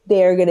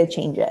 they're going to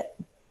change it.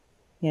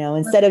 You know,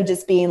 instead of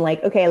just being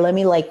like, okay, let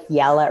me like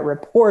yell at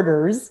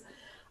reporters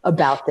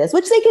about this,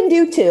 which they can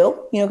do too,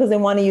 you know, because they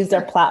want to use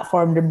their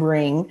platform to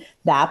bring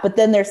that. But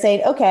then they're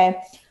saying, okay,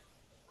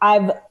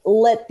 I've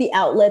let the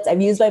outlets,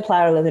 I've used my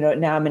platform,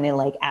 now I'm going to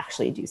like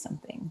actually do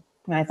something.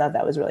 And I thought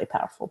that was really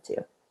powerful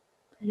too.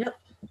 Yep.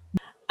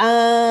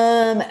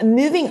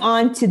 Moving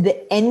on to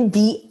the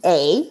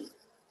NBA.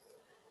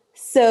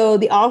 So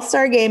the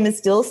All-Star game is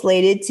still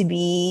slated to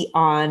be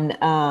on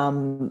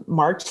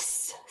March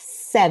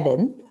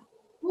 7th.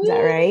 Is that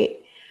right?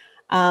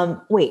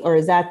 Wait, or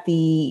is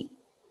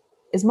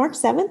March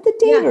 7th the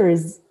date or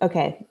is,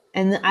 okay.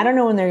 And I don't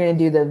know when they're going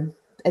to do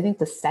I think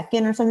the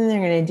 2nd or something, they're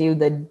going to do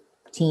the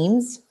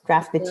teams,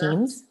 draft the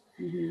teams.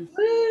 Mm-hmm.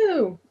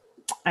 Woo!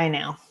 I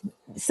know.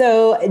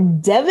 So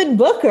Devin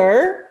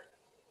Booker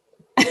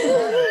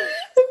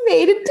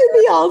made it to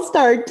the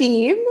All-Star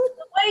team.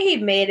 The way he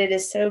made it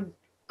is so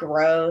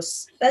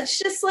gross. That's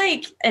just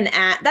like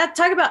that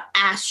talk about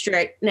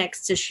asterisk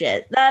next to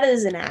shit. That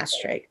is an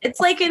asterisk. It's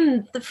like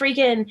in the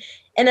freaking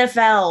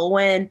NFL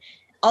when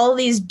all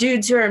these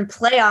dudes who are in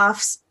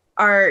playoffs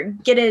are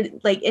getting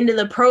like into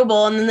the Pro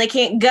Bowl and then they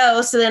can't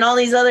go. So then all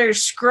these other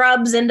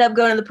scrubs end up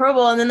going to the Pro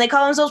Bowl and then they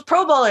call themselves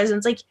Pro Bowlers. And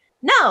it's like,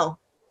 no.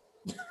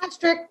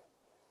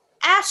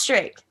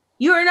 Asterisk.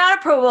 You are not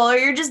a Pro Bowler.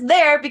 You're just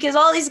there because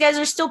all these guys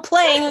are still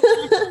playing and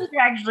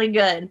you're actually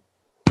good.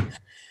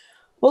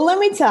 Well, let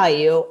me tell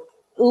you,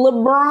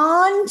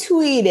 LeBron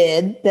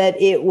tweeted that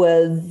it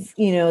was,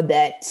 you know,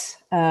 that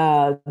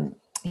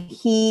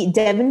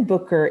Devin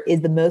Booker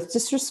is the most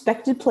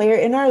disrespected player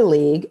in our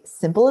league.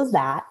 Simple as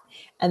that.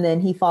 And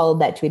then he followed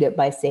that tweet up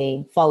by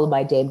saying, followed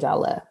by Dame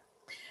Dollar.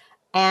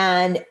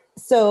 And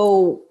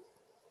so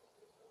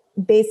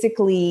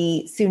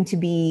basically soon to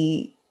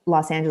be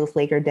Los Angeles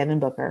Laker Devin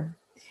Booker.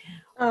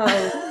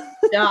 Oh,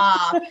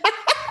 stop.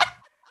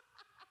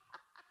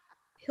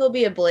 He'll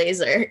be a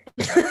Blazer.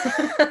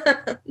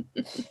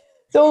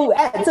 So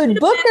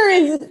Booker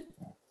is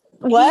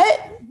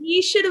what?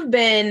 He should have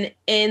been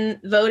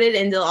voted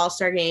into the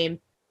All-Star game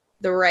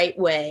the right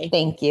way.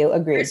 Thank you.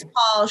 Agreed. Chris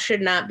Paul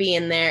should not be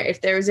in there.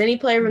 If there was any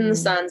player from the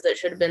Suns that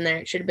should have been there,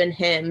 it should have been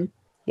him.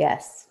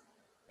 Yes.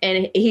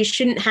 And he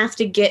shouldn't have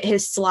to get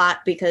his slot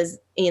because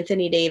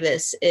Anthony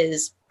Davis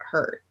is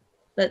hurt.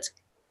 That's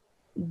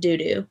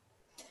doo-doo.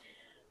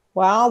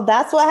 Well,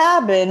 that's what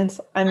happened.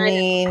 I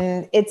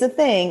mean, it's a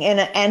thing.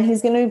 And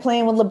he's going to be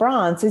playing with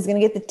LeBron, so he's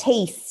going to get the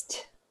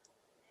taste.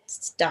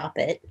 Stop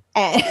it.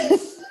 And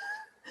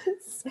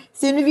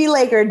soon to be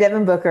Laker,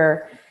 Devin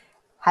Booker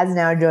has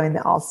now joined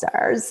the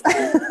All-Stars.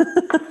 He's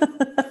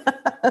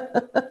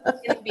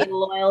going to be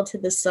loyal to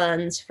the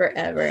Suns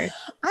forever.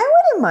 I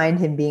wouldn't mind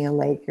him being a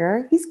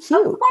Laker. He's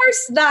cute. Of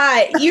course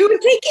not. You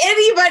would take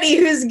anybody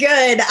who's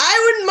good.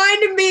 I wouldn't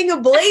mind him being a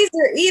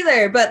Blazer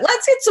either, but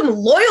let's get some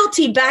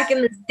loyalty back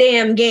in this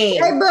damn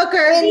game. Hey,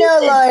 Booker.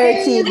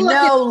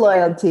 No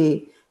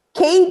loyalty.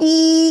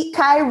 KD,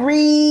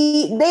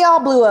 Kyrie, they all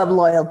blew up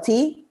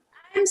loyalty.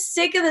 I'm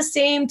sick of the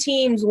same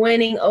teams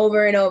winning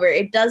over and over.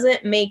 It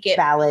doesn't make it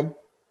valid.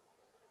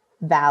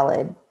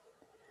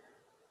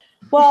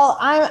 Well,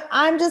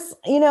 I'm just,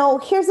 you know,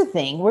 here's the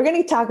thing. We're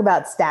going to talk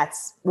about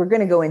stats. We're going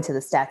to go into the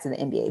stats in the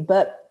NBA,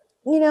 but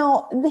you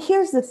know,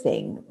 here's the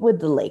thing with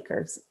the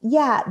Lakers.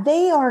 Yeah,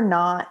 they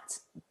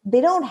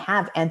don't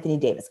have Anthony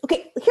Davis.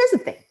 Okay, here's the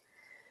thing.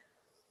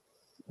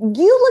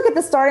 You look at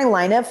the starting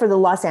lineup for the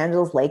Los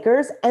Angeles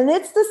Lakers, and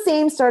it's the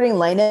same starting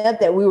lineup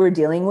that we were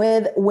dealing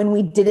with when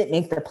we didn't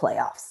make the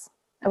playoffs.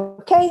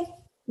 Okay.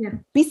 Yeah.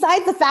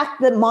 Besides the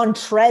fact that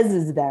Montrez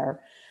is there,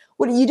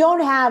 what you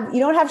don't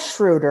have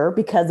Schroeder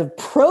because of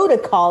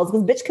protocols,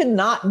 because bitch could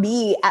not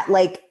be at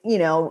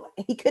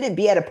he couldn't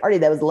be at a party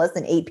that was less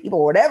than 8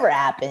 people, whatever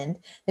happened,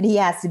 that he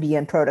has to be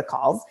in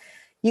protocols.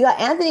 You got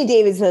Anthony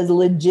Davis, who has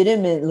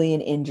legitimately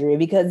an injury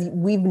because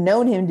we've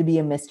known him to be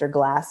a Mr.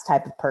 Glass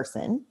type of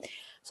person.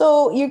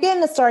 So you're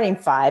getting a starting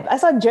 5. I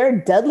saw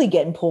Jared Dudley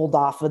getting pulled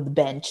off of the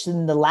bench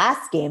in the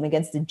last game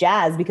against the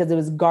Jazz because it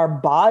was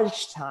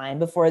garbage time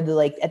before at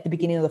the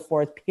beginning of the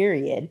 4th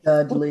period.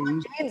 Dudley.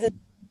 James is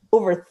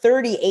over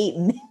 38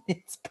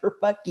 minutes per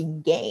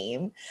fucking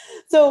game.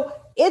 So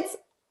it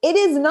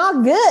is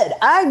not good.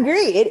 I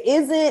agree. It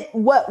isn't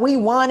what we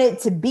want it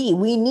to be.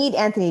 We need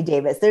Anthony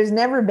Davis. There's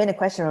never been a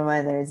question in my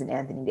mind there isn't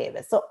Anthony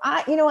Davis. So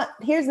you know what?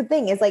 Here's the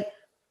thing. It's like,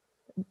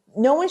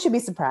 no one should be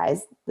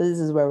surprised that this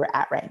is where we're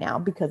at right now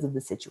because of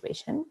the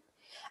situation.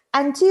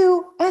 And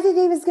 2, Anthony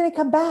Davis is going to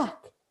come back.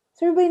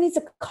 So everybody needs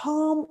to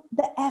calm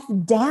the F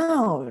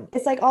down.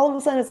 It's like all of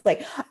a sudden it's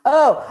like,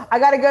 oh, I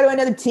got to go to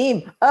another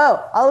team.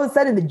 Oh, all of a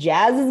sudden the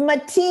Jazz is my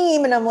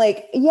team. And I'm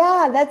like,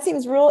 yeah, that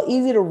seems real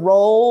easy to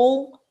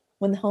roll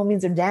when the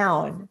homies are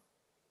down.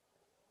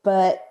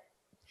 But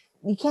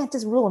you can't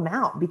just rule them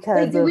out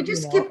because Wait, did we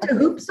just skip to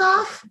hoops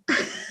off?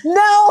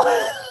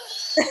 No.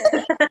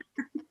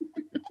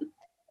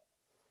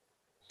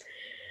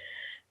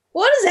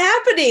 What is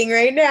happening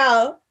right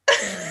now?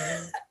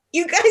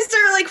 You guys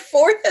are like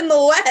 4th in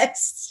the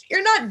West.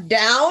 You're not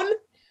down.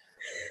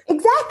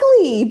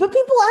 Exactly. But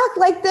people act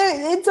like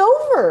it's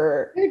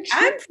over.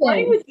 I'm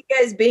fine with you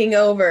guys being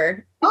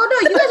over. Oh no,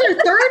 you guys are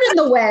 3rd in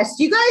the West.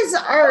 You guys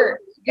are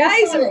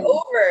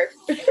over.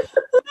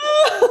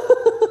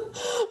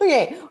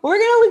 Okay, we're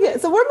we're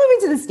moving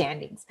to the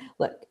standings.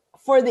 Look,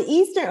 for the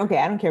Eastern, okay,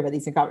 I don't care about the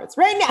Eastern Conference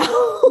right now.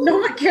 No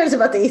one cares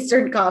about the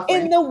Eastern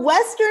Conference. In the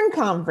Western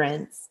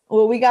Conference,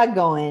 what we got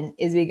going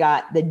is we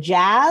got the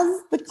Jazz,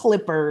 the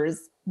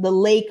Clippers, the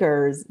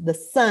Lakers, the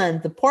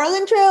Suns, the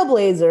Portland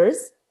Trailblazers,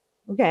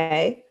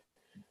 okay,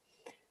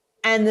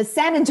 and the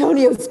San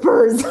Antonio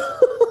Spurs.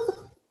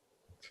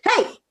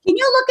 Hey, can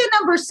you look at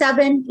number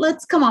 7?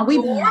 Come on,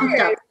 we've bumped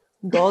up.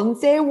 Golden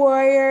State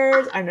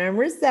Warriors are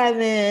number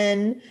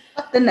 7.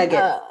 The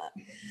Nuggets.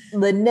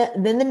 Then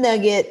the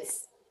Nuggets.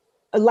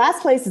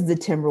 Last place is the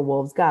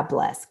Timberwolves. God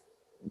bless.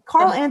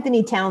 Karl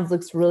Anthony Towns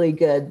looks really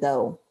good,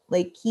 though.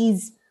 Like,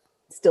 he's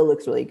still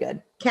looks really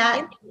good.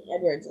 Anthony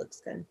Edwards looks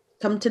good.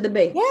 Come to the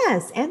Bay.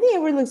 Yes, Anthony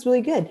Edwards looks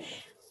really good.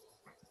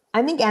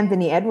 I think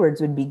Anthony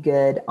Edwards would be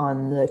good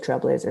on the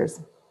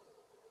Trailblazers.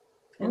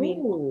 I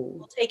mean,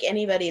 we'll take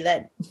anybody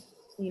that,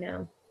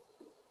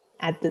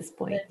 At this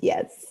point,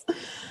 yes.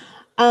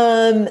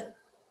 LeBron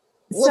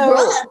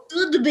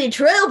to be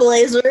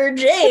Trailblazer,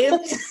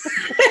 James.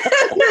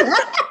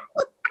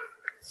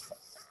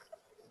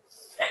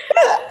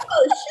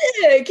 Oh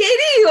shit!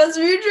 KD wants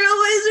to be a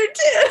Trailblazer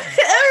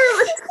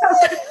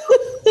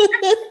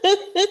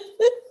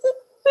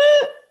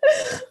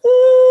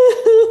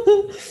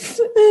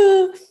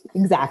too.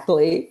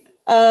 Exactly.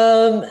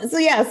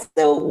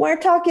 So we're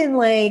talking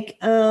like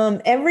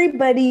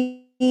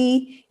everybody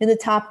in the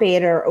top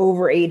 8 are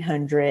over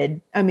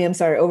 800.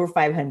 Over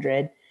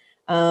 500.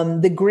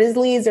 The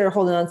Grizzlies are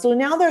holding on. So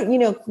now they're,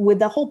 with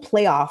the whole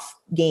playoff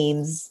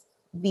games,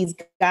 these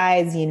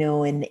guys,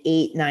 in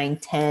 8, 9,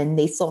 10,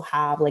 they still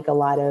have like a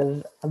lot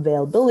of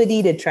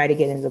availability to try to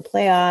get into the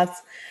playoffs.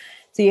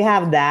 So you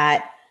have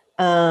that.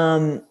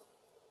 The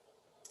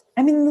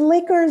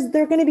Lakers,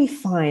 they're going to be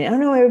fine. I don't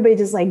know. Everybody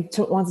just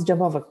wants to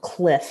jump off a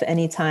cliff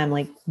anytime.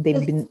 Like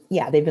they've been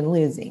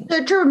losing.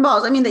 They're turn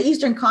balls. The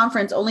Eastern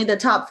Conference, only the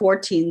top 4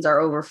 teams are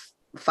over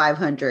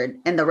 500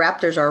 and the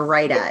Raptors are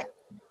right at.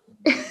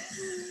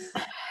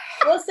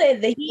 We'll say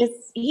the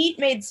Heat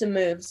made some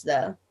moves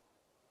though.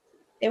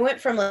 They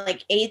went from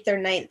like 8th or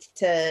 9th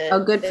to.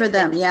 Oh, good for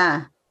them.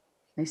 Yeah.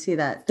 I see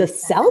that. The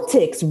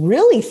Celtics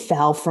really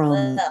fell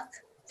from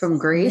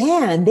Greece.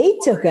 Man, they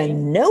took a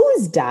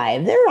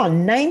nosedive. They're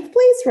on 9th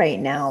place right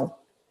now.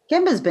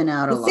 Kemba's been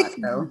out a lot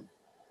though.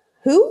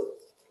 Who?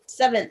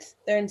 7th.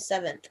 They're in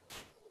 7th.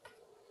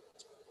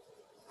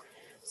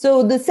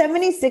 So the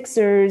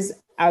 76ers,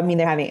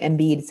 they're having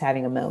Embiid's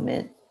having a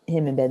moment.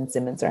 Him and Ben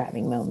Simmons are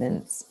having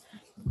moments.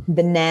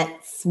 The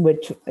Nets,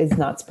 which is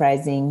not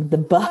surprising. The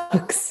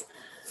Bucks,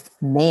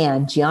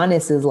 man,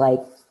 Giannis is like,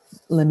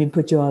 let me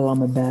put you all on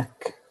my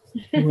back.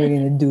 We're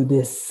going to do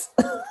this.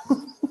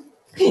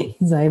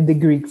 He's I am the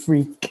Greek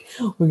freak.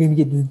 We're going to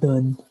get this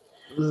done.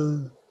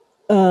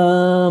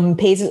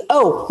 Pacers.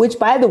 Oh, which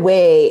by the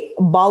way,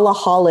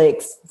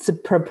 Ballaholics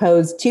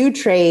proposed 2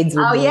 trades.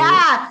 Oh,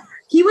 yeah.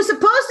 He was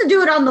supposed to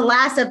do it on the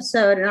last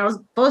episode, and I was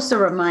supposed to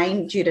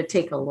remind you to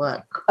take a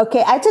look.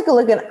 Okay, I took a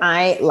look and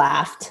I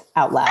laughed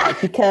out loud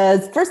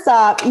because first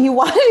off, he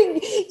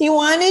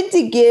wanted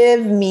to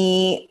give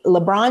me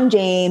LeBron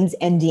James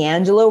and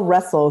D'Angelo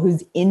Russell,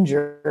 who's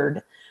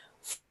injured,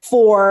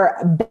 for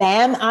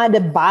Bam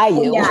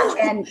Adebayo.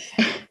 Oh,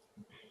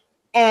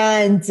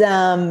 and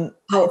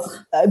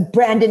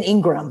Brandon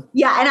Ingram.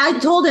 Yeah, and I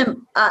told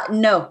him,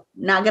 no,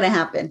 not going to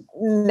happen.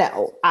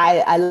 No,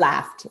 I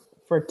laughed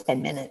for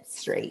 10 minutes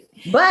straight.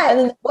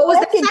 But what was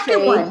the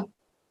second one?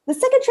 The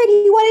second trade,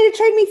 he wanted to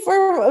trade me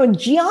for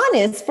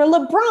Giannis for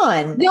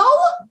LeBron. No.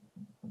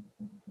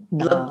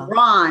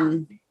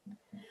 LeBron.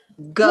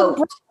 Go.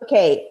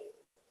 Okay.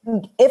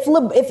 If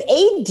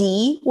AD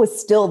was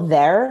still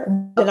there,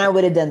 then I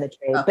would have done the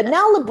trade. Okay. But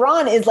now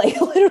LeBron is like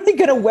literally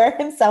going to wear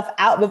himself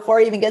out before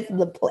he even gets to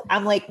the play.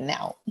 I'm like,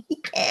 no, he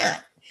can't.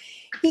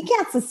 He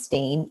can't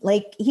sustain.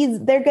 Like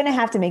they're going to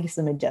have to make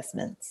some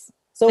adjustments.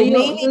 So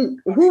maybe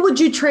who would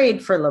you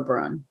trade for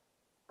LeBron?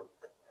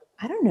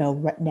 I don't know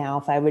right now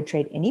if I would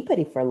trade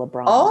anybody for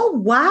LeBron. Oh,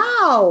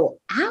 wow.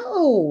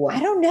 Ow. I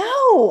don't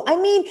know. I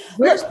mean,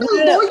 where's the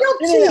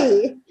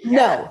loyalty?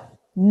 No.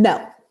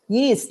 You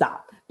need to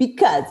stop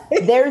because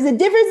there's a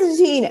difference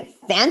between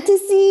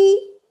fantasy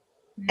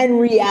and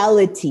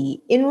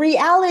reality. In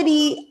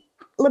reality,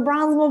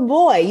 LeBron's my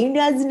boy. You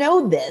guys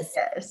know this.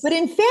 Yes. But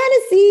in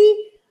fantasy,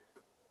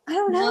 I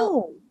don't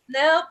know.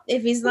 Nope.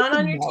 If he's not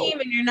on your team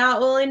and you're not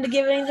willing to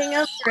give anything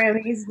else for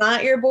him, he's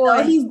not your boy.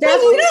 No, he's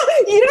definitely.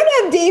 You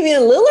don't have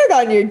Damian Lillard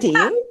on your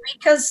team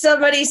because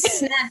somebody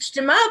snatched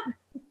him up.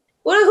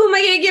 Who am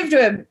I going to give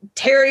to him?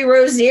 Terry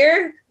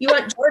Rozier? You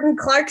want Jordan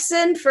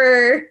Clarkson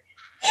for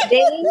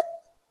Dame?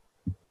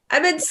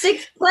 I'm in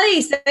 6th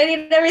place. I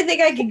need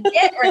everything I can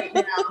get right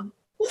now.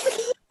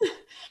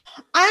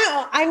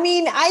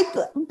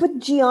 But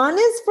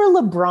Giannis for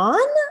LeBron?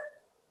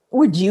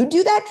 Would you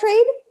do that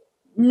trade?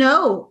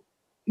 No.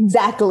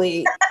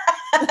 Exactly.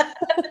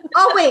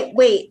 Oh,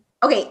 wait.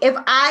 Okay, if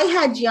I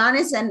had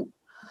Giannis and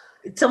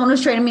someone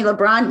was trading me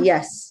LeBron,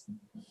 yes.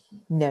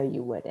 No,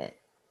 you wouldn't.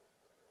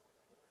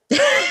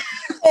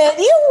 And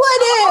you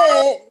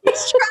wouldn't.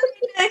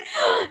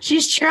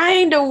 She's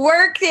trying to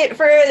work it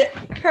for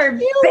her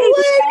baby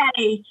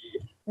daddy.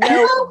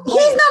 No,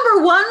 he's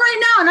number 1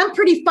 right now, and I'm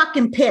pretty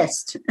fucking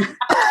pissed.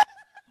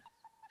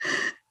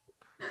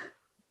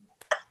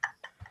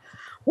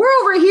 We're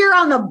over here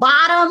on the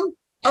bottom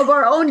of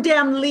our own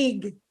damn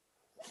league.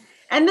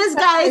 And this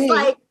guy is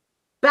like,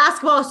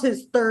 basketball is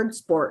his 3rd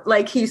sport.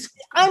 Like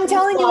I'm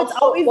telling you, it's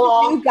always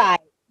the new guy.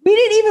 We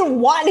didn't even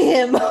want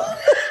him.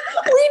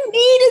 We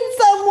needed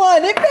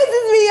someone. It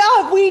pisses me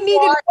off. We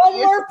needed one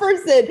more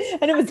person.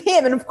 And it was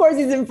him. And of course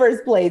he's in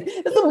 1st place.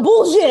 It's some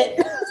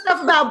bullshit.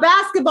 Stuff about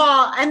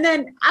basketball. And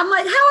then I'm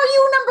like, how are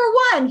you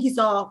number 1? He's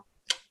all,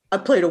 I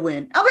play to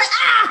win. I'm like,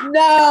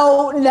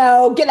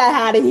 No, get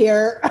out of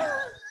here.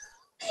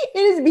 It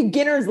is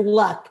beginner's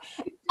luck.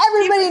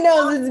 Everybody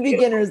knows it's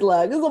beginner's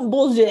luck. It's some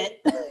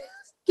bullshit.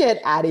 Get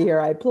out of here.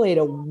 I play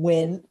to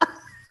win.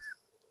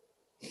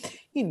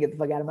 You can get the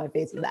fuck out of my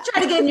face with that.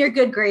 Try to get in your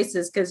good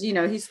graces because,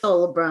 he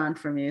stole LeBron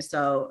from you.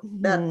 So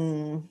that's,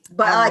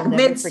 but like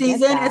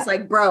mid-season, it's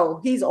like,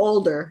 bro, he's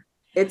older.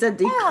 It's a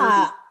decrease.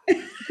 Yeah.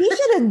 He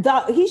should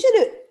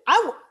have,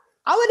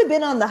 I would have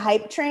been on the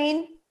hype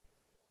train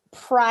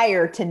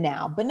prior to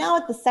now. But now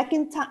at the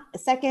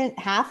second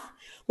half,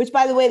 which,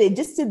 by the way, they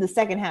just did the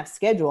second half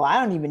schedule. I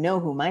don't even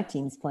know who my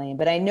team's playing,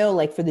 but I know,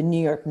 like, for the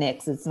New York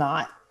Knicks, it's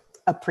not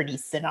a pretty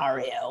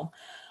scenario.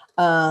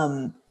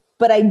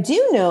 But I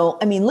do know,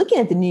 looking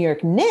at the New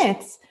York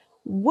Knicks,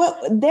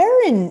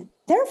 they're in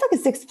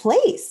fucking 6th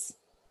place.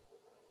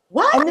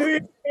 What? They're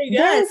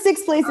in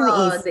 6th place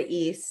in the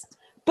East.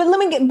 But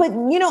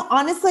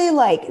honestly,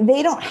 like,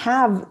 they don't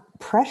have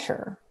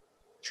pressure.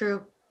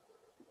 True.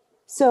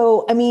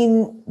 So,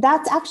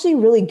 that's actually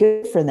really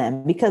good for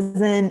them because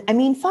then,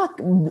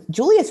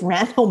 Julius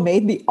Randle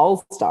made the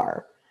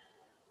All-Star.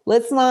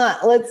 Let's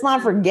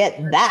not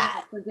forget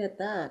that. Forget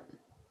that.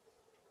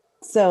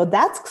 So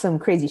that's some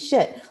crazy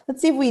shit.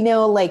 Let's see if we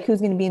know like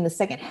who's going to be in the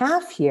second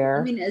half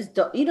here. As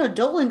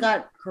Dolan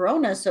got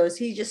corona, so is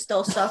he just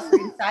still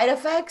suffering side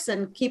effects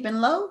and keeping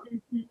low?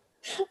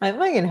 I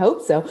fucking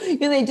hope so.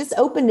 They just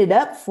opened it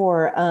up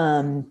for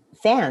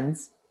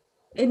fans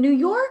in New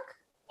York.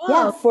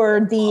 Yeah,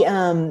 for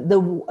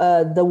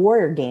the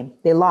Warrior game.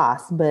 They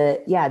lost,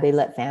 but yeah, they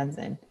let fans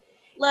in.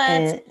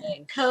 Let's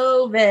get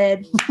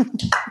COVID.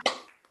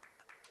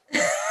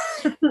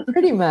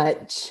 Pretty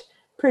much.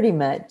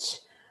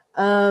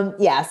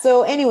 Yeah.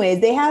 So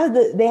anyways, they have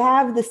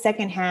the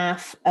second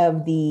half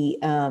of the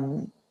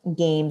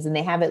games and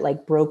they have it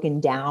like broken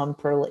down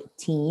per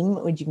team,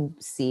 which you can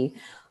see.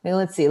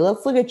 Let's see.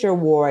 Let's look at your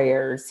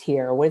Warriors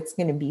here. What's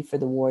going to be for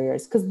the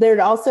Warriors? Because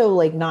they're also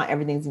like not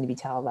everything's going to be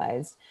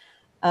televised.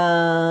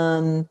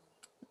 I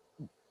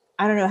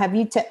don't know. Have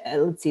you?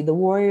 Let's see. The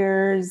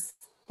Warriors.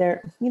 You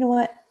know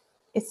what?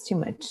 It's too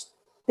much.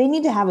 They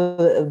need to have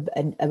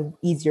a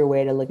easier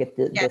way to look at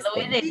this. Yeah, the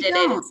way they did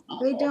it.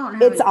 They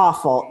don't. It's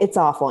awful. It's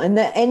awful, and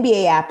the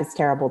NBA app is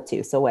terrible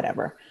too. So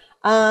whatever.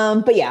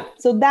 But yeah.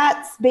 So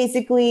that's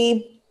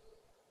basically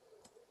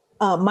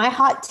my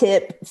hot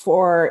tip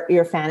for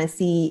your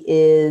fantasy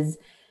is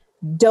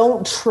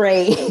don't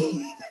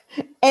trade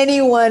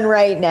anyone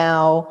right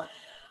now.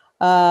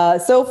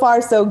 So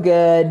far, so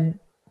good,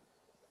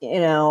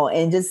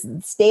 and just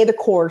stay the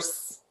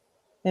course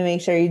and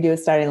make sure you do a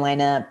starting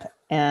lineup.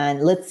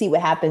 And let's see what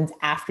happens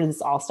after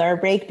this All-Star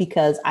break,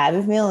 because I have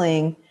a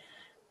feeling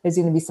there's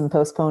going to be some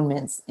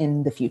postponements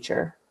in the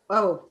future.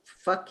 Oh,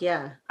 fuck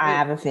yeah. I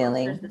have a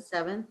feeling. The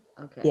 7th?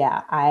 Okay.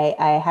 Yeah,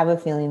 I have a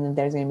feeling that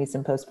there's going to be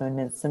some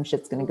postponements. Some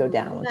shit's going to go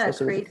down,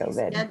 especially with the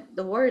COVID.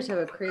 The Warriors have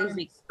a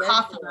crazy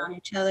coughing on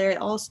each other at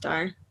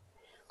All-Star.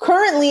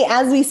 Currently,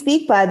 as we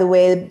speak, by the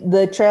way,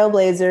 the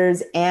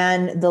Trailblazers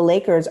and the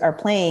Lakers are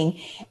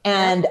playing.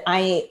 And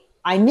I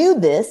knew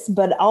this,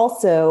 but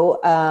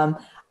also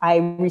I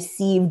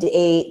received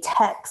a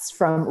text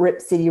from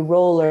Rip City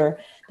Roller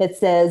that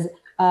says,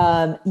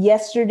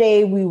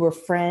 yesterday we were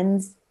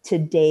friends,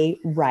 today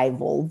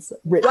rivals.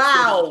 Rip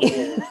wow.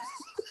 City.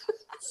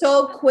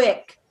 So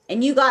quick.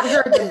 And you got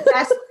her the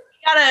best.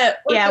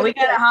 We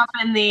gotta hop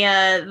in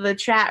the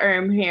chat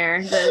room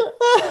here.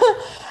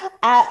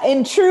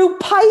 In true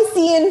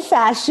Piscean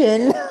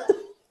fashion.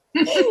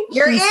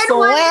 You're in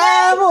one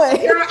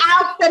day, you're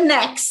out the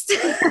next.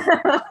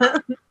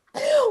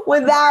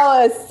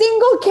 Without a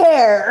single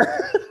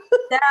care.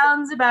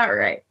 Sounds about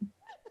right.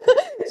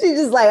 She's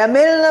just like, I'm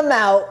in and I'm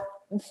out.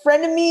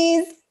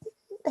 Frenemies,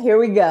 here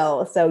we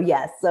go. So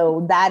yes,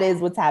 so that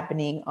is what's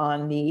happening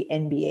on the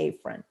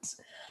NBA front.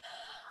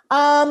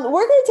 We're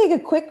going to take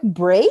a quick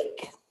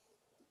break.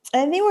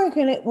 I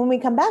think when we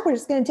come back, we're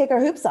just going to take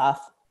our hoops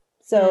off.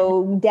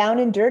 So down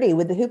and dirty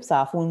with the hoops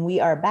off when we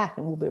are back,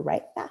 and we'll be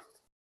right back.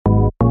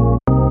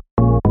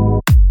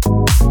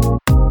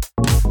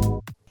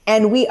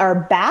 And we are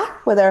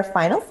back with our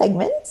final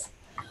segment,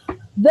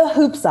 the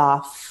hoops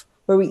off,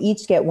 where we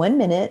each get 1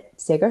 minute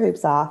to take our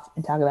hoops off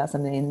and talk about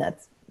something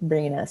that's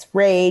bringing us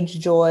rage,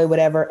 joy,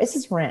 whatever. It's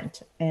just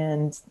rant,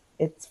 and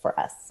it's for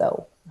us.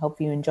 So hope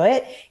you enjoy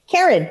it.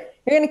 Karen,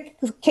 you're going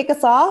to kick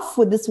us off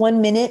with this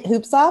 1 minute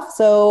hoops off.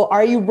 So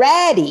are you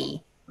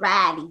ready?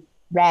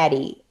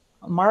 Ready.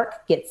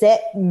 Mark, get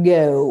set,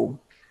 go.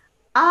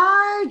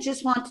 I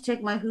just want to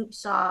take my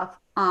hoops off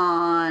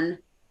on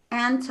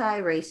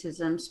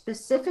anti-racism,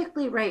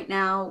 specifically right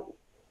now,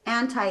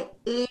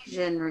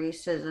 anti-Asian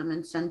racism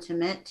and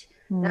sentiment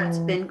that's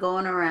been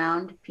going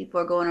around.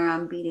 People are going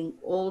around beating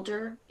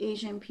older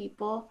Asian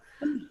people.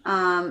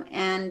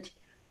 And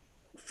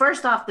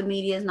first off, the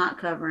media is not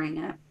covering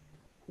it.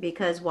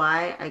 Because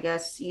why? I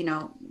guess,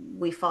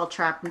 we fall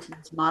trapped into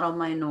this model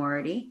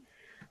minority.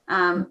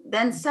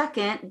 Then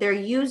second, they're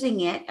using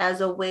it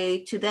as a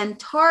way to then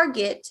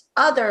target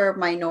other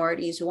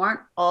minorities who aren't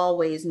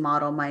always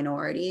model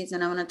minorities.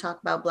 And I'm going to talk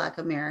about Black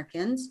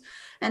Americans.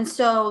 And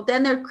so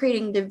then they're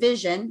creating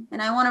division. And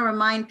I want to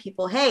remind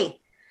people, hey,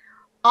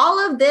 all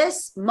of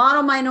this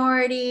model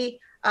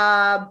minority,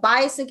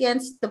 bias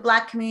against the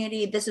Black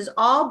community, this is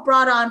all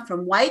brought on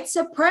from white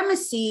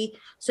supremacy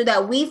so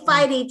that we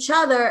fight each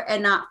other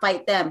and not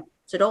fight them.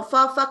 So don't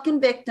fall fucking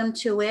victim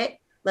to it.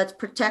 Let's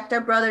protect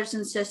our brothers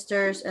and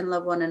sisters and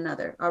love one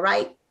another. All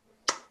right?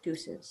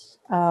 Deuces.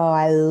 Oh,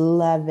 I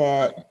love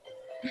it.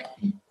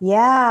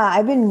 Yeah,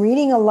 I've been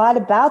reading a lot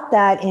about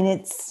that, and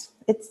it's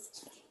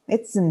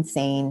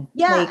insane.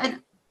 Yeah,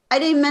 and I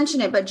didn't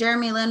mention it, but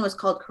Jeremy Lin was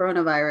called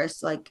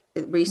coronavirus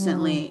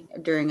recently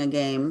during a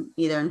game,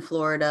 either in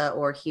Florida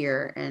or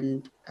here,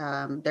 and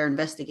they're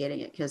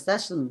investigating it because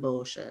that's some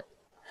bullshit.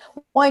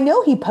 Well, I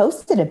know he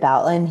posted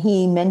about, and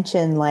he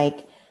mentioned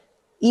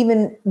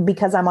even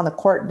because I'm on the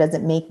court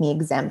doesn't make me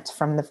exempt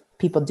from the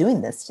people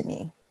doing this to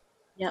me.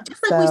 Yeah.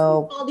 Just like we see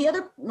all the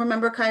other,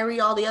 remember Kyrie,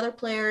 all the other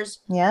players.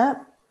 Yeah.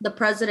 The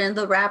president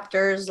of the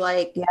Raptors,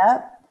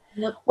 Yeah.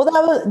 Yep.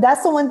 Well,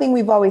 that's the one thing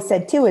we've always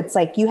said too. It's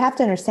like, you have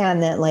to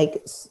understand that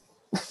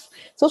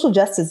social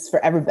justice is for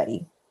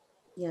everybody.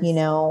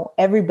 Yes.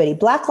 Everybody.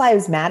 Black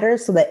lives matter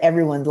so that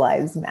everyone's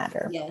lives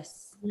matter.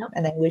 Yes. Yep.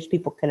 And I wish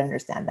people could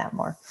understand that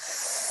more.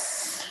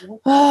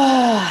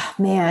 Oh,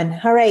 man.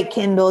 All right,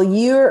 Kendall,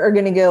 you are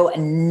going to go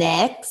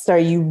next. Are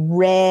you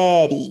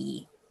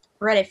ready?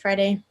 Ready,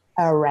 Friday.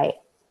 All right.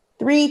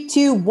 3,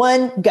 2,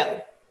 1,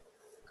 go.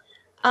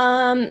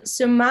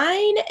 So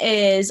mine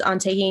is on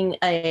taking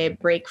a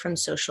break from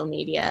social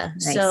media.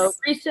 Nice. So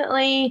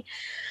recently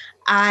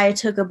I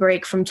took a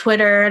break from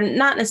Twitter,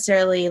 not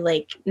necessarily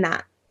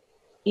not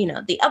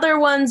the other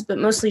ones, but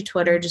mostly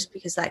Twitter, just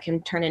because that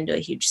can turn into a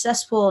huge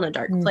cesspool and a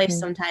dark place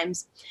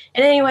sometimes.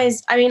 And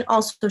anyways,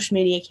 all social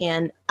media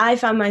can. I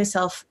found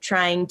myself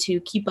trying to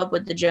keep up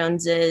with the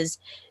Joneses,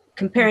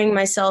 comparing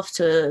myself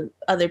to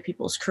other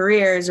people's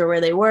careers or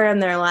where they were in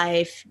their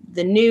life,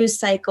 the news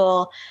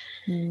cycle.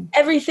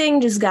 Everything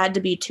just got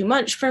to be too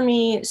much for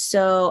me.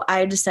 So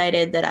I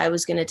decided that I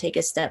was going to take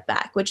a step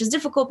back, which is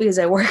difficult because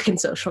I work in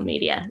social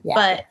media. Yeah.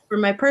 But for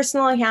my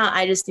personal account,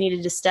 I just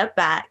needed to step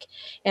back.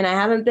 And I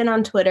haven't been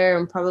on Twitter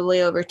in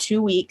probably over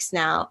 2 weeks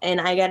now. And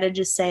I got to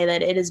just say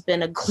that it has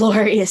been a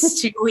glorious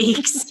 2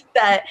 weeks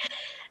that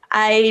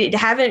I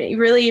haven't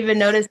really even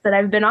noticed that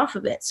I've been off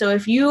of it. So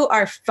if you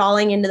are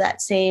falling into that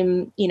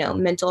same,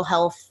 mental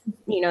health,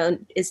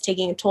 is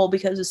taking a toll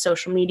because of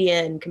social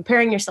media and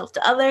comparing yourself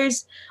to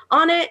others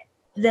on it,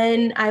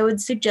 then I would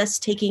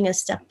suggest taking a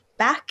step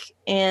back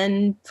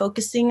and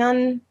focusing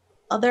on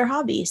other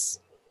hobbies.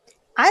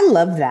 I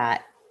love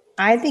that.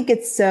 I think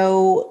it's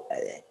so,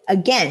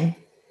 again,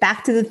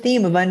 back to the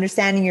theme of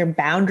understanding your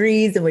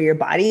boundaries and what your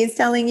body is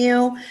telling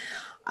you.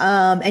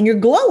 And you're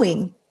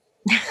glowing.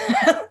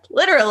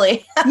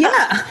 literally.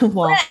 Yeah.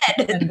 Well,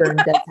 sunburn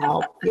does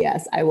help.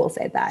 Yes, I will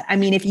say that. I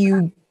mean, it's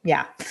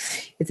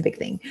a big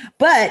thing.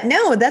 But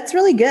no, that's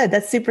really good.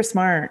 That's super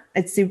smart.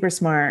 It's super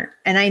smart.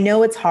 And I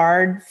know it's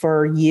hard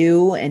for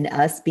you and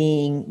us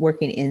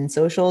working in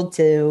social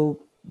to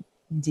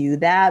do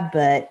that,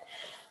 but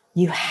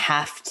you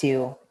have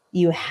to.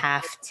 You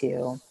have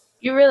to.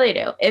 You really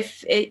do.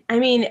 It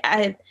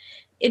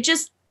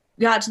just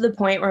got to the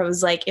point where it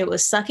was like, it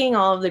was sucking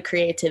all of the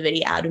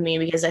creativity out of me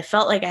because I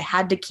felt like I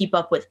had to keep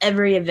up with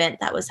every event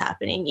that was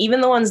happening,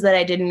 even the ones that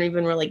I didn't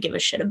even really give a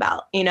shit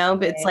about,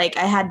 but it's like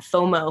I had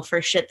FOMO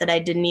for shit that I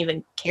didn't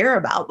even care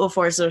about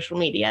before social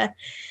media.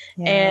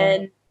 Yeah.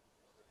 And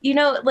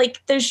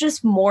like there's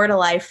just more to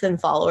life than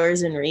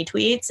followers and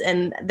retweets.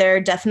 And there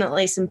are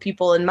definitely some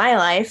people in my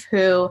life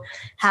who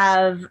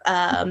have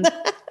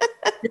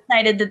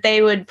decided that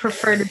they would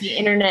prefer to be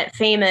internet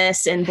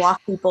famous and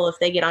block people if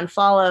they get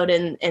unfollowed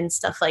and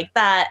stuff like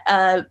that.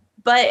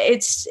 But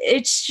it's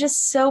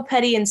just so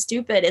petty and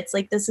stupid. It's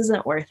like, this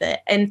isn't worth it.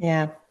 And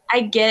yeah.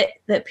 I get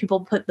that people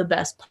put the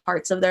best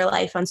parts of their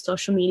life on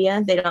social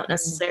media. They don't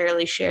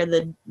necessarily share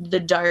the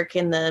dark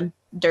and the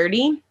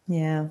dirty.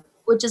 Yeah.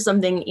 Which is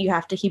something you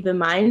have to keep in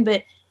mind,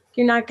 but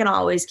you're not going to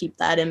always keep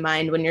that in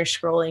mind when you're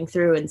scrolling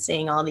through and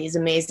seeing all these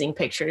amazing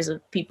pictures of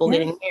people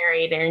getting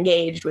married or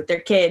engaged with their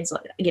kids,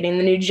 getting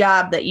the new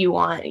job that you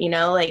want,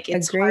 like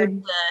it's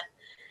hard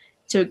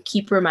to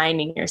keep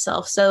reminding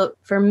yourself. So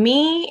for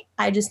me,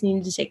 I just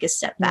need to take a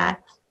step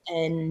back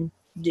and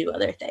do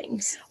other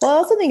things. Well, I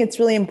also think it's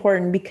really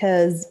important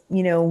because,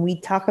 we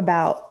talk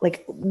about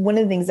like one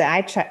of the things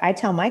that I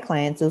tell my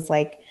clients is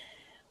like,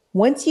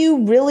 once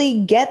you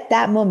really get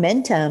that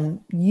momentum,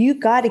 you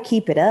got to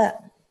keep it up.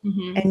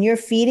 Mm-hmm. And you're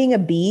feeding a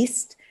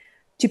beast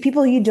to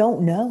people you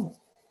don't know.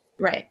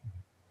 Right.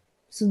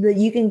 So that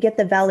you can get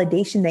the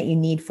validation that you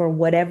need for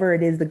whatever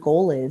it is the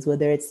goal is,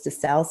 whether it's to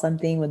sell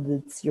something, whether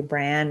it's your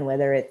brand,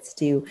 whether it's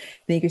to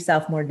make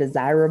yourself more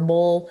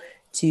desirable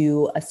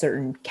to a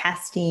certain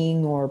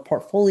casting or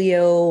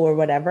portfolio or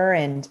whatever.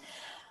 And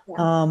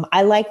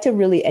I like to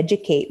really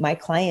educate my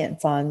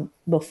clients on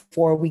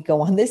before we go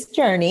on this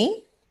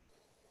journey.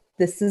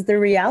 This is the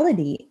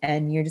reality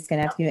and you're just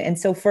going to have to do it. And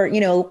so for,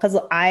 because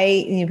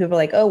people are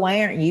like, oh, why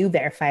aren't you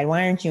verified?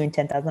 Why aren't you in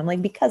 10,000? I'm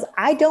like, because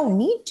I don't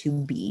need to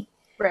be.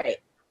 Right.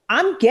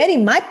 I'm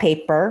getting my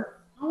paper.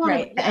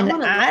 Right. And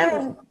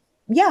I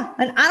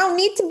don't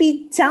need to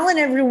be telling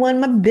everyone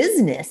my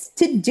business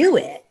to do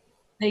it.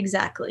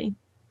 Exactly.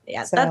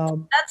 Yeah.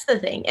 So, that's the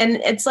thing. And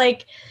it's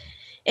like,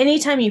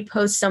 anytime you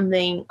post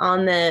something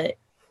on the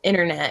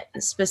internet,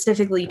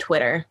 specifically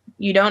Twitter,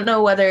 you don't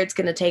know whether it's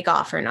going to take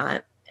off or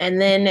not. And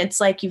then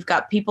it's like you've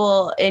got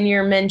people in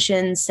your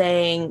mentions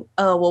saying,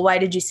 oh, well, why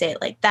did you say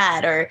it like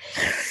that? Or,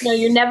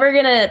 you're never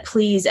going to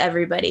please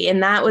everybody.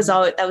 And that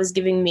was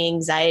giving me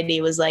anxiety,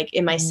 was like,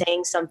 am I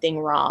saying something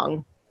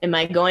wrong? Am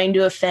I going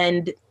to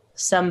offend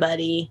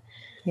somebody?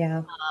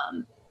 Yeah.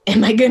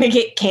 Am I going to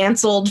get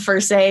canceled for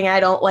saying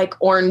I don't like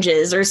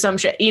oranges or some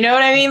shit? You know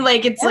what I mean?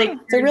 Like, it's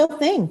it's a real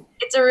thing.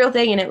 It's a real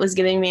thing. And it was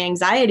giving me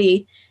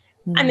anxiety.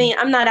 I mean,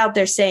 I'm not out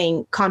there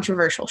saying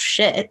controversial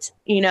shit,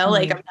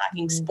 like I'm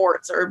talking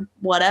sports or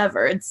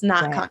whatever. It's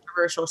not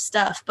controversial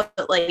stuff, but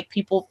like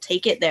people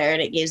take it there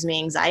and it gives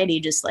me anxiety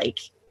just like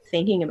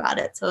thinking about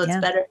it. So it's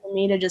better for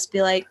me to just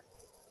be like,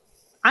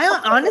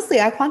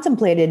 I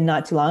contemplated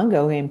not too long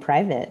ago in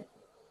private.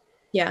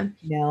 Yeah.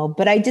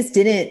 But I just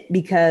didn't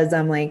because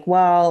I'm like,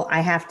 well,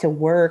 I have to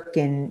work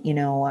and,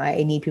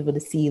 I need people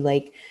to see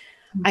like,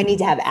 I need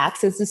to have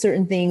access to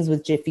certain things,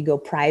 which if you go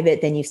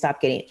private, then you stop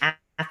getting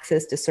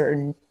access to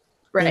certain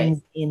things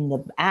in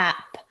the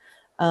app.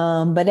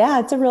 But yeah,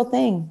 it's a real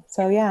thing.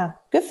 So yeah,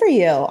 good for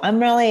you. I'm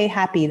really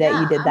happy that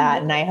you did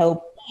that. And I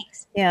hope,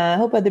 I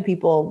hope other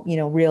people,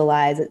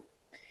 realize that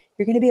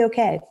you're going to be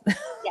okay.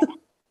 Yeah.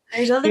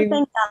 There's other things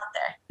out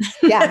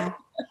there. Yeah.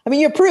 I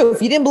mean, you're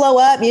proof. You didn't blow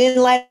up. You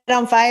didn't light it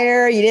on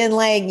fire. You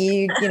didn't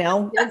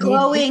you're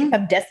glowing. You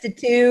become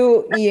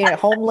destitute,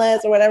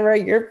 homeless or whatever.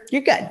 You're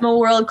good. I'm a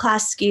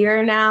world-class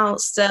skier now.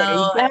 So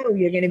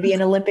you're going to be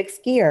an Olympic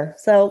skier.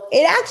 So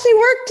it actually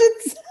worked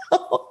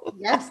itself.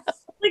 Yes.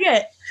 Look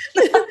at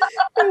it.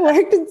 It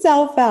worked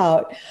itself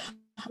out.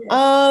 Who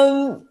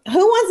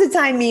wants to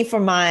time me for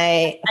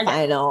my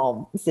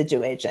final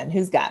situation?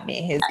 Who's got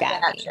me? Who's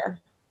got me?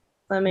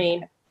 Let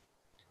me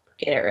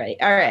get it right.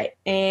 All right.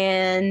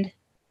 And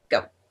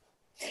go.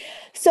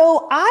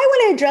 So I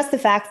want to address the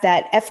fact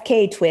that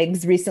FK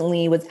Twigs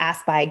recently was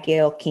asked by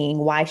Gayle King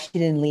why she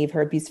didn't leave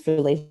her abusive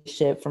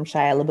relationship from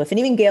Shia LaBeouf. And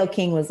even Gayle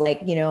King was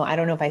like, I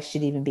don't know if I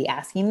should even be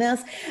asking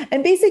this.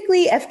 And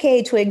basically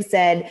FK Twigs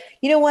said,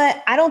 you know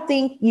what? I don't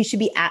think you should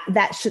be,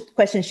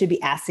 question should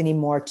be asked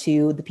anymore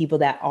to the people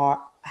that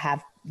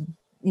have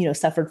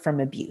suffered from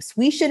abuse.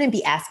 We shouldn't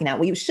be asking that.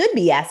 What you should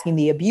be asking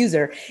the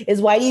abuser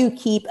is, why do you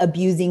keep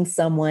abusing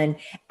someone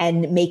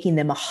and making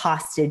them a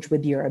hostage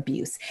with your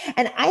abuse?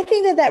 And I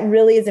think that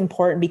really is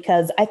important,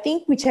 because I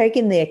think we're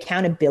taking the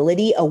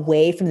accountability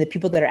away from the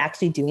people that are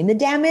actually doing the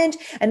damage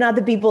and not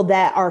the people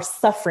that are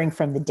suffering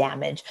from the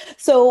damage.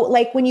 So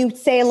like when you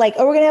say like,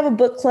 oh, we're going to have a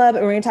book club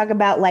and we're going to talk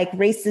about like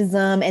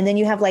racism, and then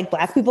you have like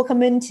Black people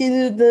come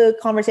into the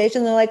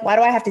conversation, they're like, why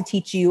do I have to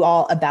teach you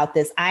all about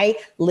this? I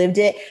lived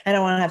it and I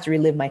don't want to have to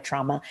relive my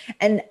trauma.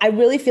 And I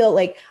really feel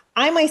like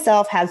I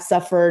myself have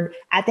suffered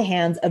at the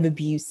hands of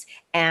abuse,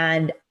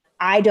 and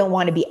I don't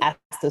want to be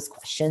asked those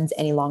questions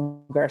any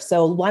longer.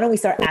 So why don't we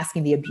start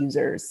asking the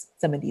abusers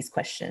some of these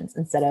questions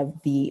instead of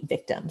the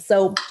victims?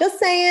 So just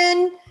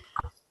saying.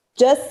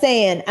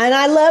 And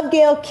I love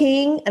Gayle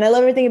King, and I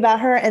love everything about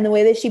her, and the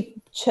way that she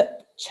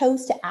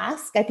chose to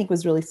ask, I think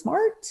was really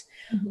smart.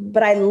 Mm-hmm.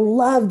 But I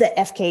love that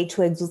FKA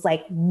Twigs was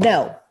like,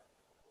 no,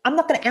 I'm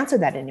not going to answer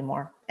that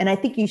anymore. And I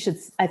think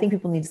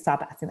people need to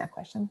stop asking that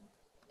question.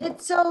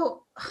 It's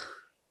so,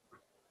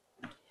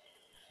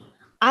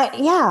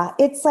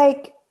 it's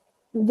like,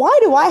 why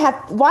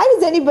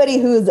does anybody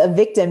who's a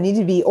victim need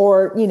to be,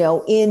 or,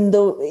 in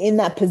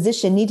that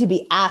position need to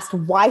be asked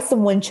why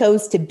someone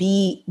chose to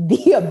be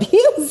the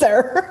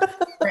abuser?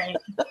 Right.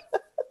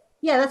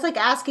 Yeah, that's like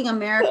asking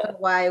America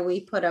why we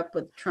put up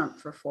with Trump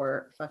for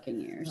 4 fucking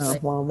years. Oh,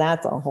 well,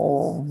 that's a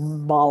whole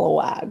ball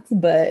of wax,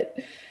 but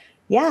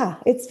yeah,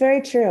 it's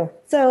very true.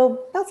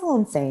 So that's all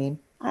I'm saying.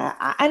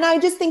 And I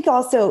just think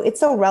also it's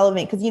so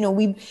relevant because,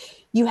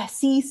 you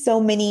see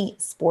so many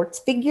sports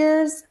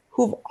figures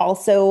who've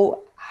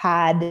also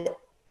had,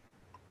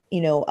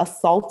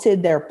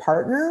 assaulted their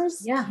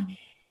partners. Yeah.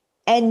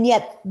 And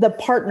yet the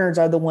partners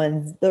are the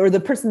ones, or the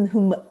person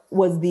who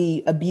was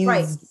the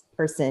abused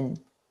person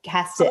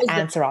has to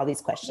answer all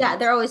these questions. Yeah.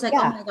 They're always like,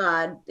 oh my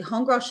God,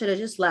 homegirl should have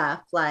just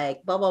left,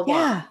 like blah, blah, blah.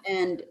 Yeah.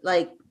 And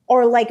like,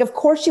 or like, of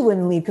course she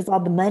wouldn't leave because all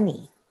the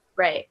money.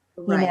 Right.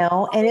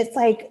 And it's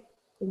like,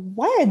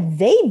 why are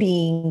they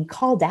being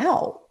called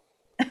out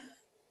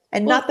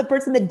and not the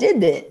person that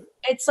did it?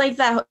 It's like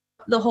that,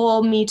 the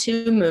whole Me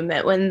Too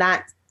movement, when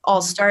that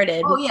all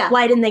started. Oh yeah.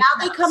 Why didn't they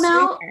come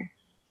out?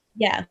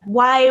 Yeah.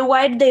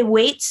 Why did they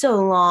wait so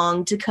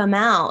long to come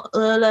out?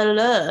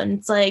 And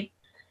it's like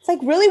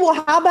really,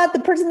 well, how about the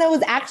person that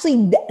was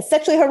actually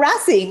sexually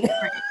harassing?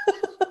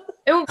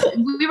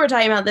 We were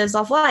talking about this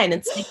offline.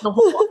 It's like the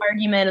whole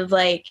argument of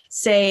like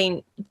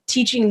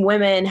teaching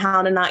women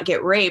how to not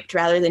get raped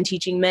rather than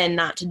teaching men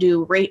not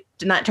to rape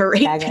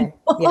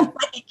people.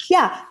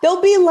 Yeah.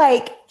 There'll be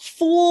like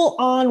full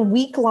on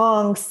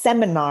week-long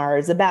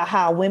seminars about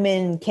how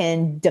women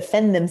can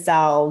defend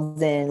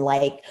themselves and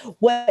like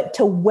what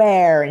to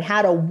wear and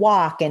how to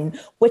walk and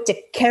what to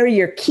carry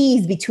your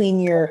keys between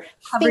your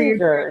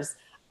fingers,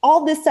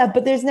 all this stuff.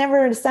 But there's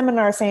never a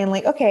seminar saying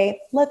like,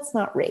 okay, let's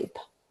not rape.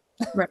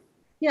 Right.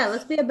 Yeah,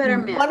 let's be a better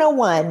man.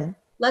 101.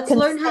 Let's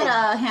learn how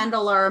to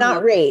handle our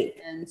not rape.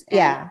 And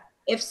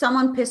if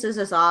someone pisses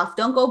us off,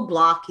 don't go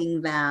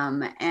blocking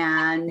them.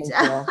 And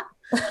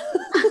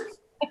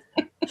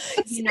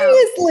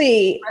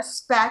seriously,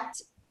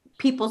 respect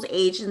people's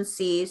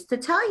agencies to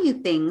tell you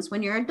things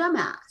when you're a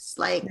dumbass.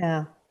 Like,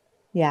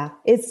 yeah,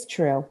 it's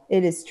true.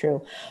 It is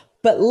true.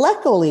 But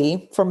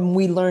luckily, from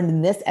we learned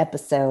in this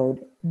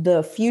episode,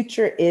 the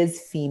future is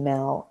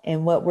female,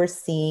 and what we're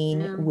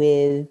seeing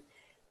with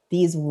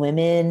these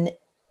women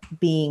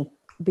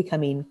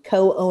becoming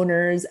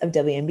co-owners of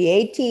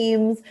WNBA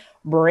teams,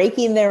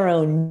 breaking their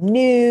own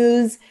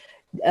news,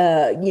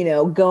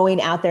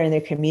 going out there in their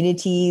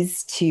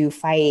communities to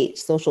fight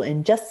social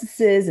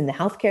injustices in the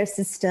healthcare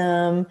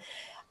system.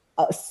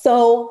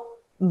 So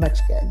much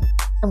good.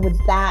 And with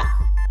that,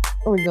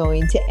 we're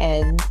going to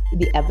end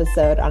the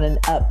episode on an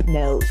up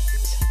note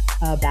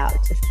about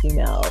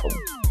female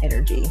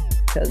energy,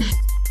 because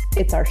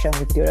it's our show and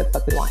we can do whatever the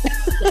fuck we want.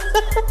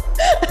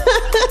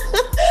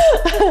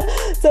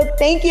 So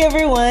thank you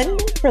everyone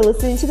for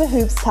listening to the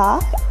Hoops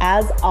Talk.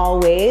 As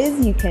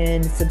always, you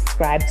can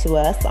subscribe to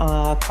us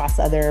across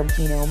other,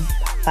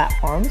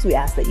 platforms. We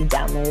ask that you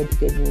download the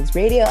Good News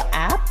Radio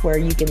app, where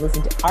you can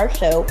listen to our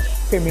show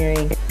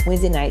premiering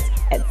Wednesday nights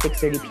at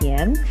 6:30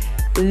 p.m.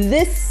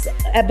 This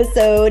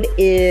episode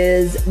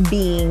is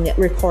being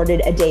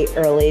recorded a day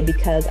early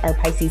because our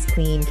Pisces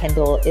queen,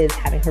 Kendall, is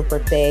having her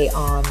birthday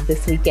on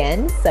this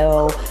weekend.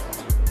 So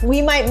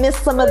we might miss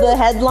some of the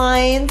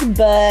headlines,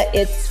 but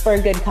it's for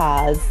a good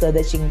cause so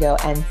that she can go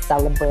and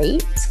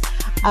celebrate.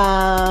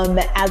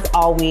 As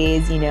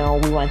always, we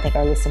want to thank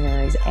our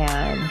listeners,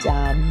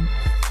 and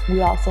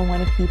we also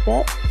want to keep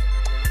it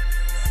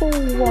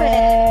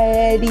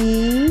sweaty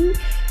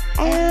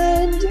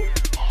and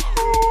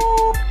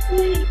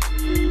happy.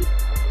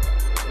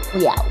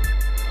 We out.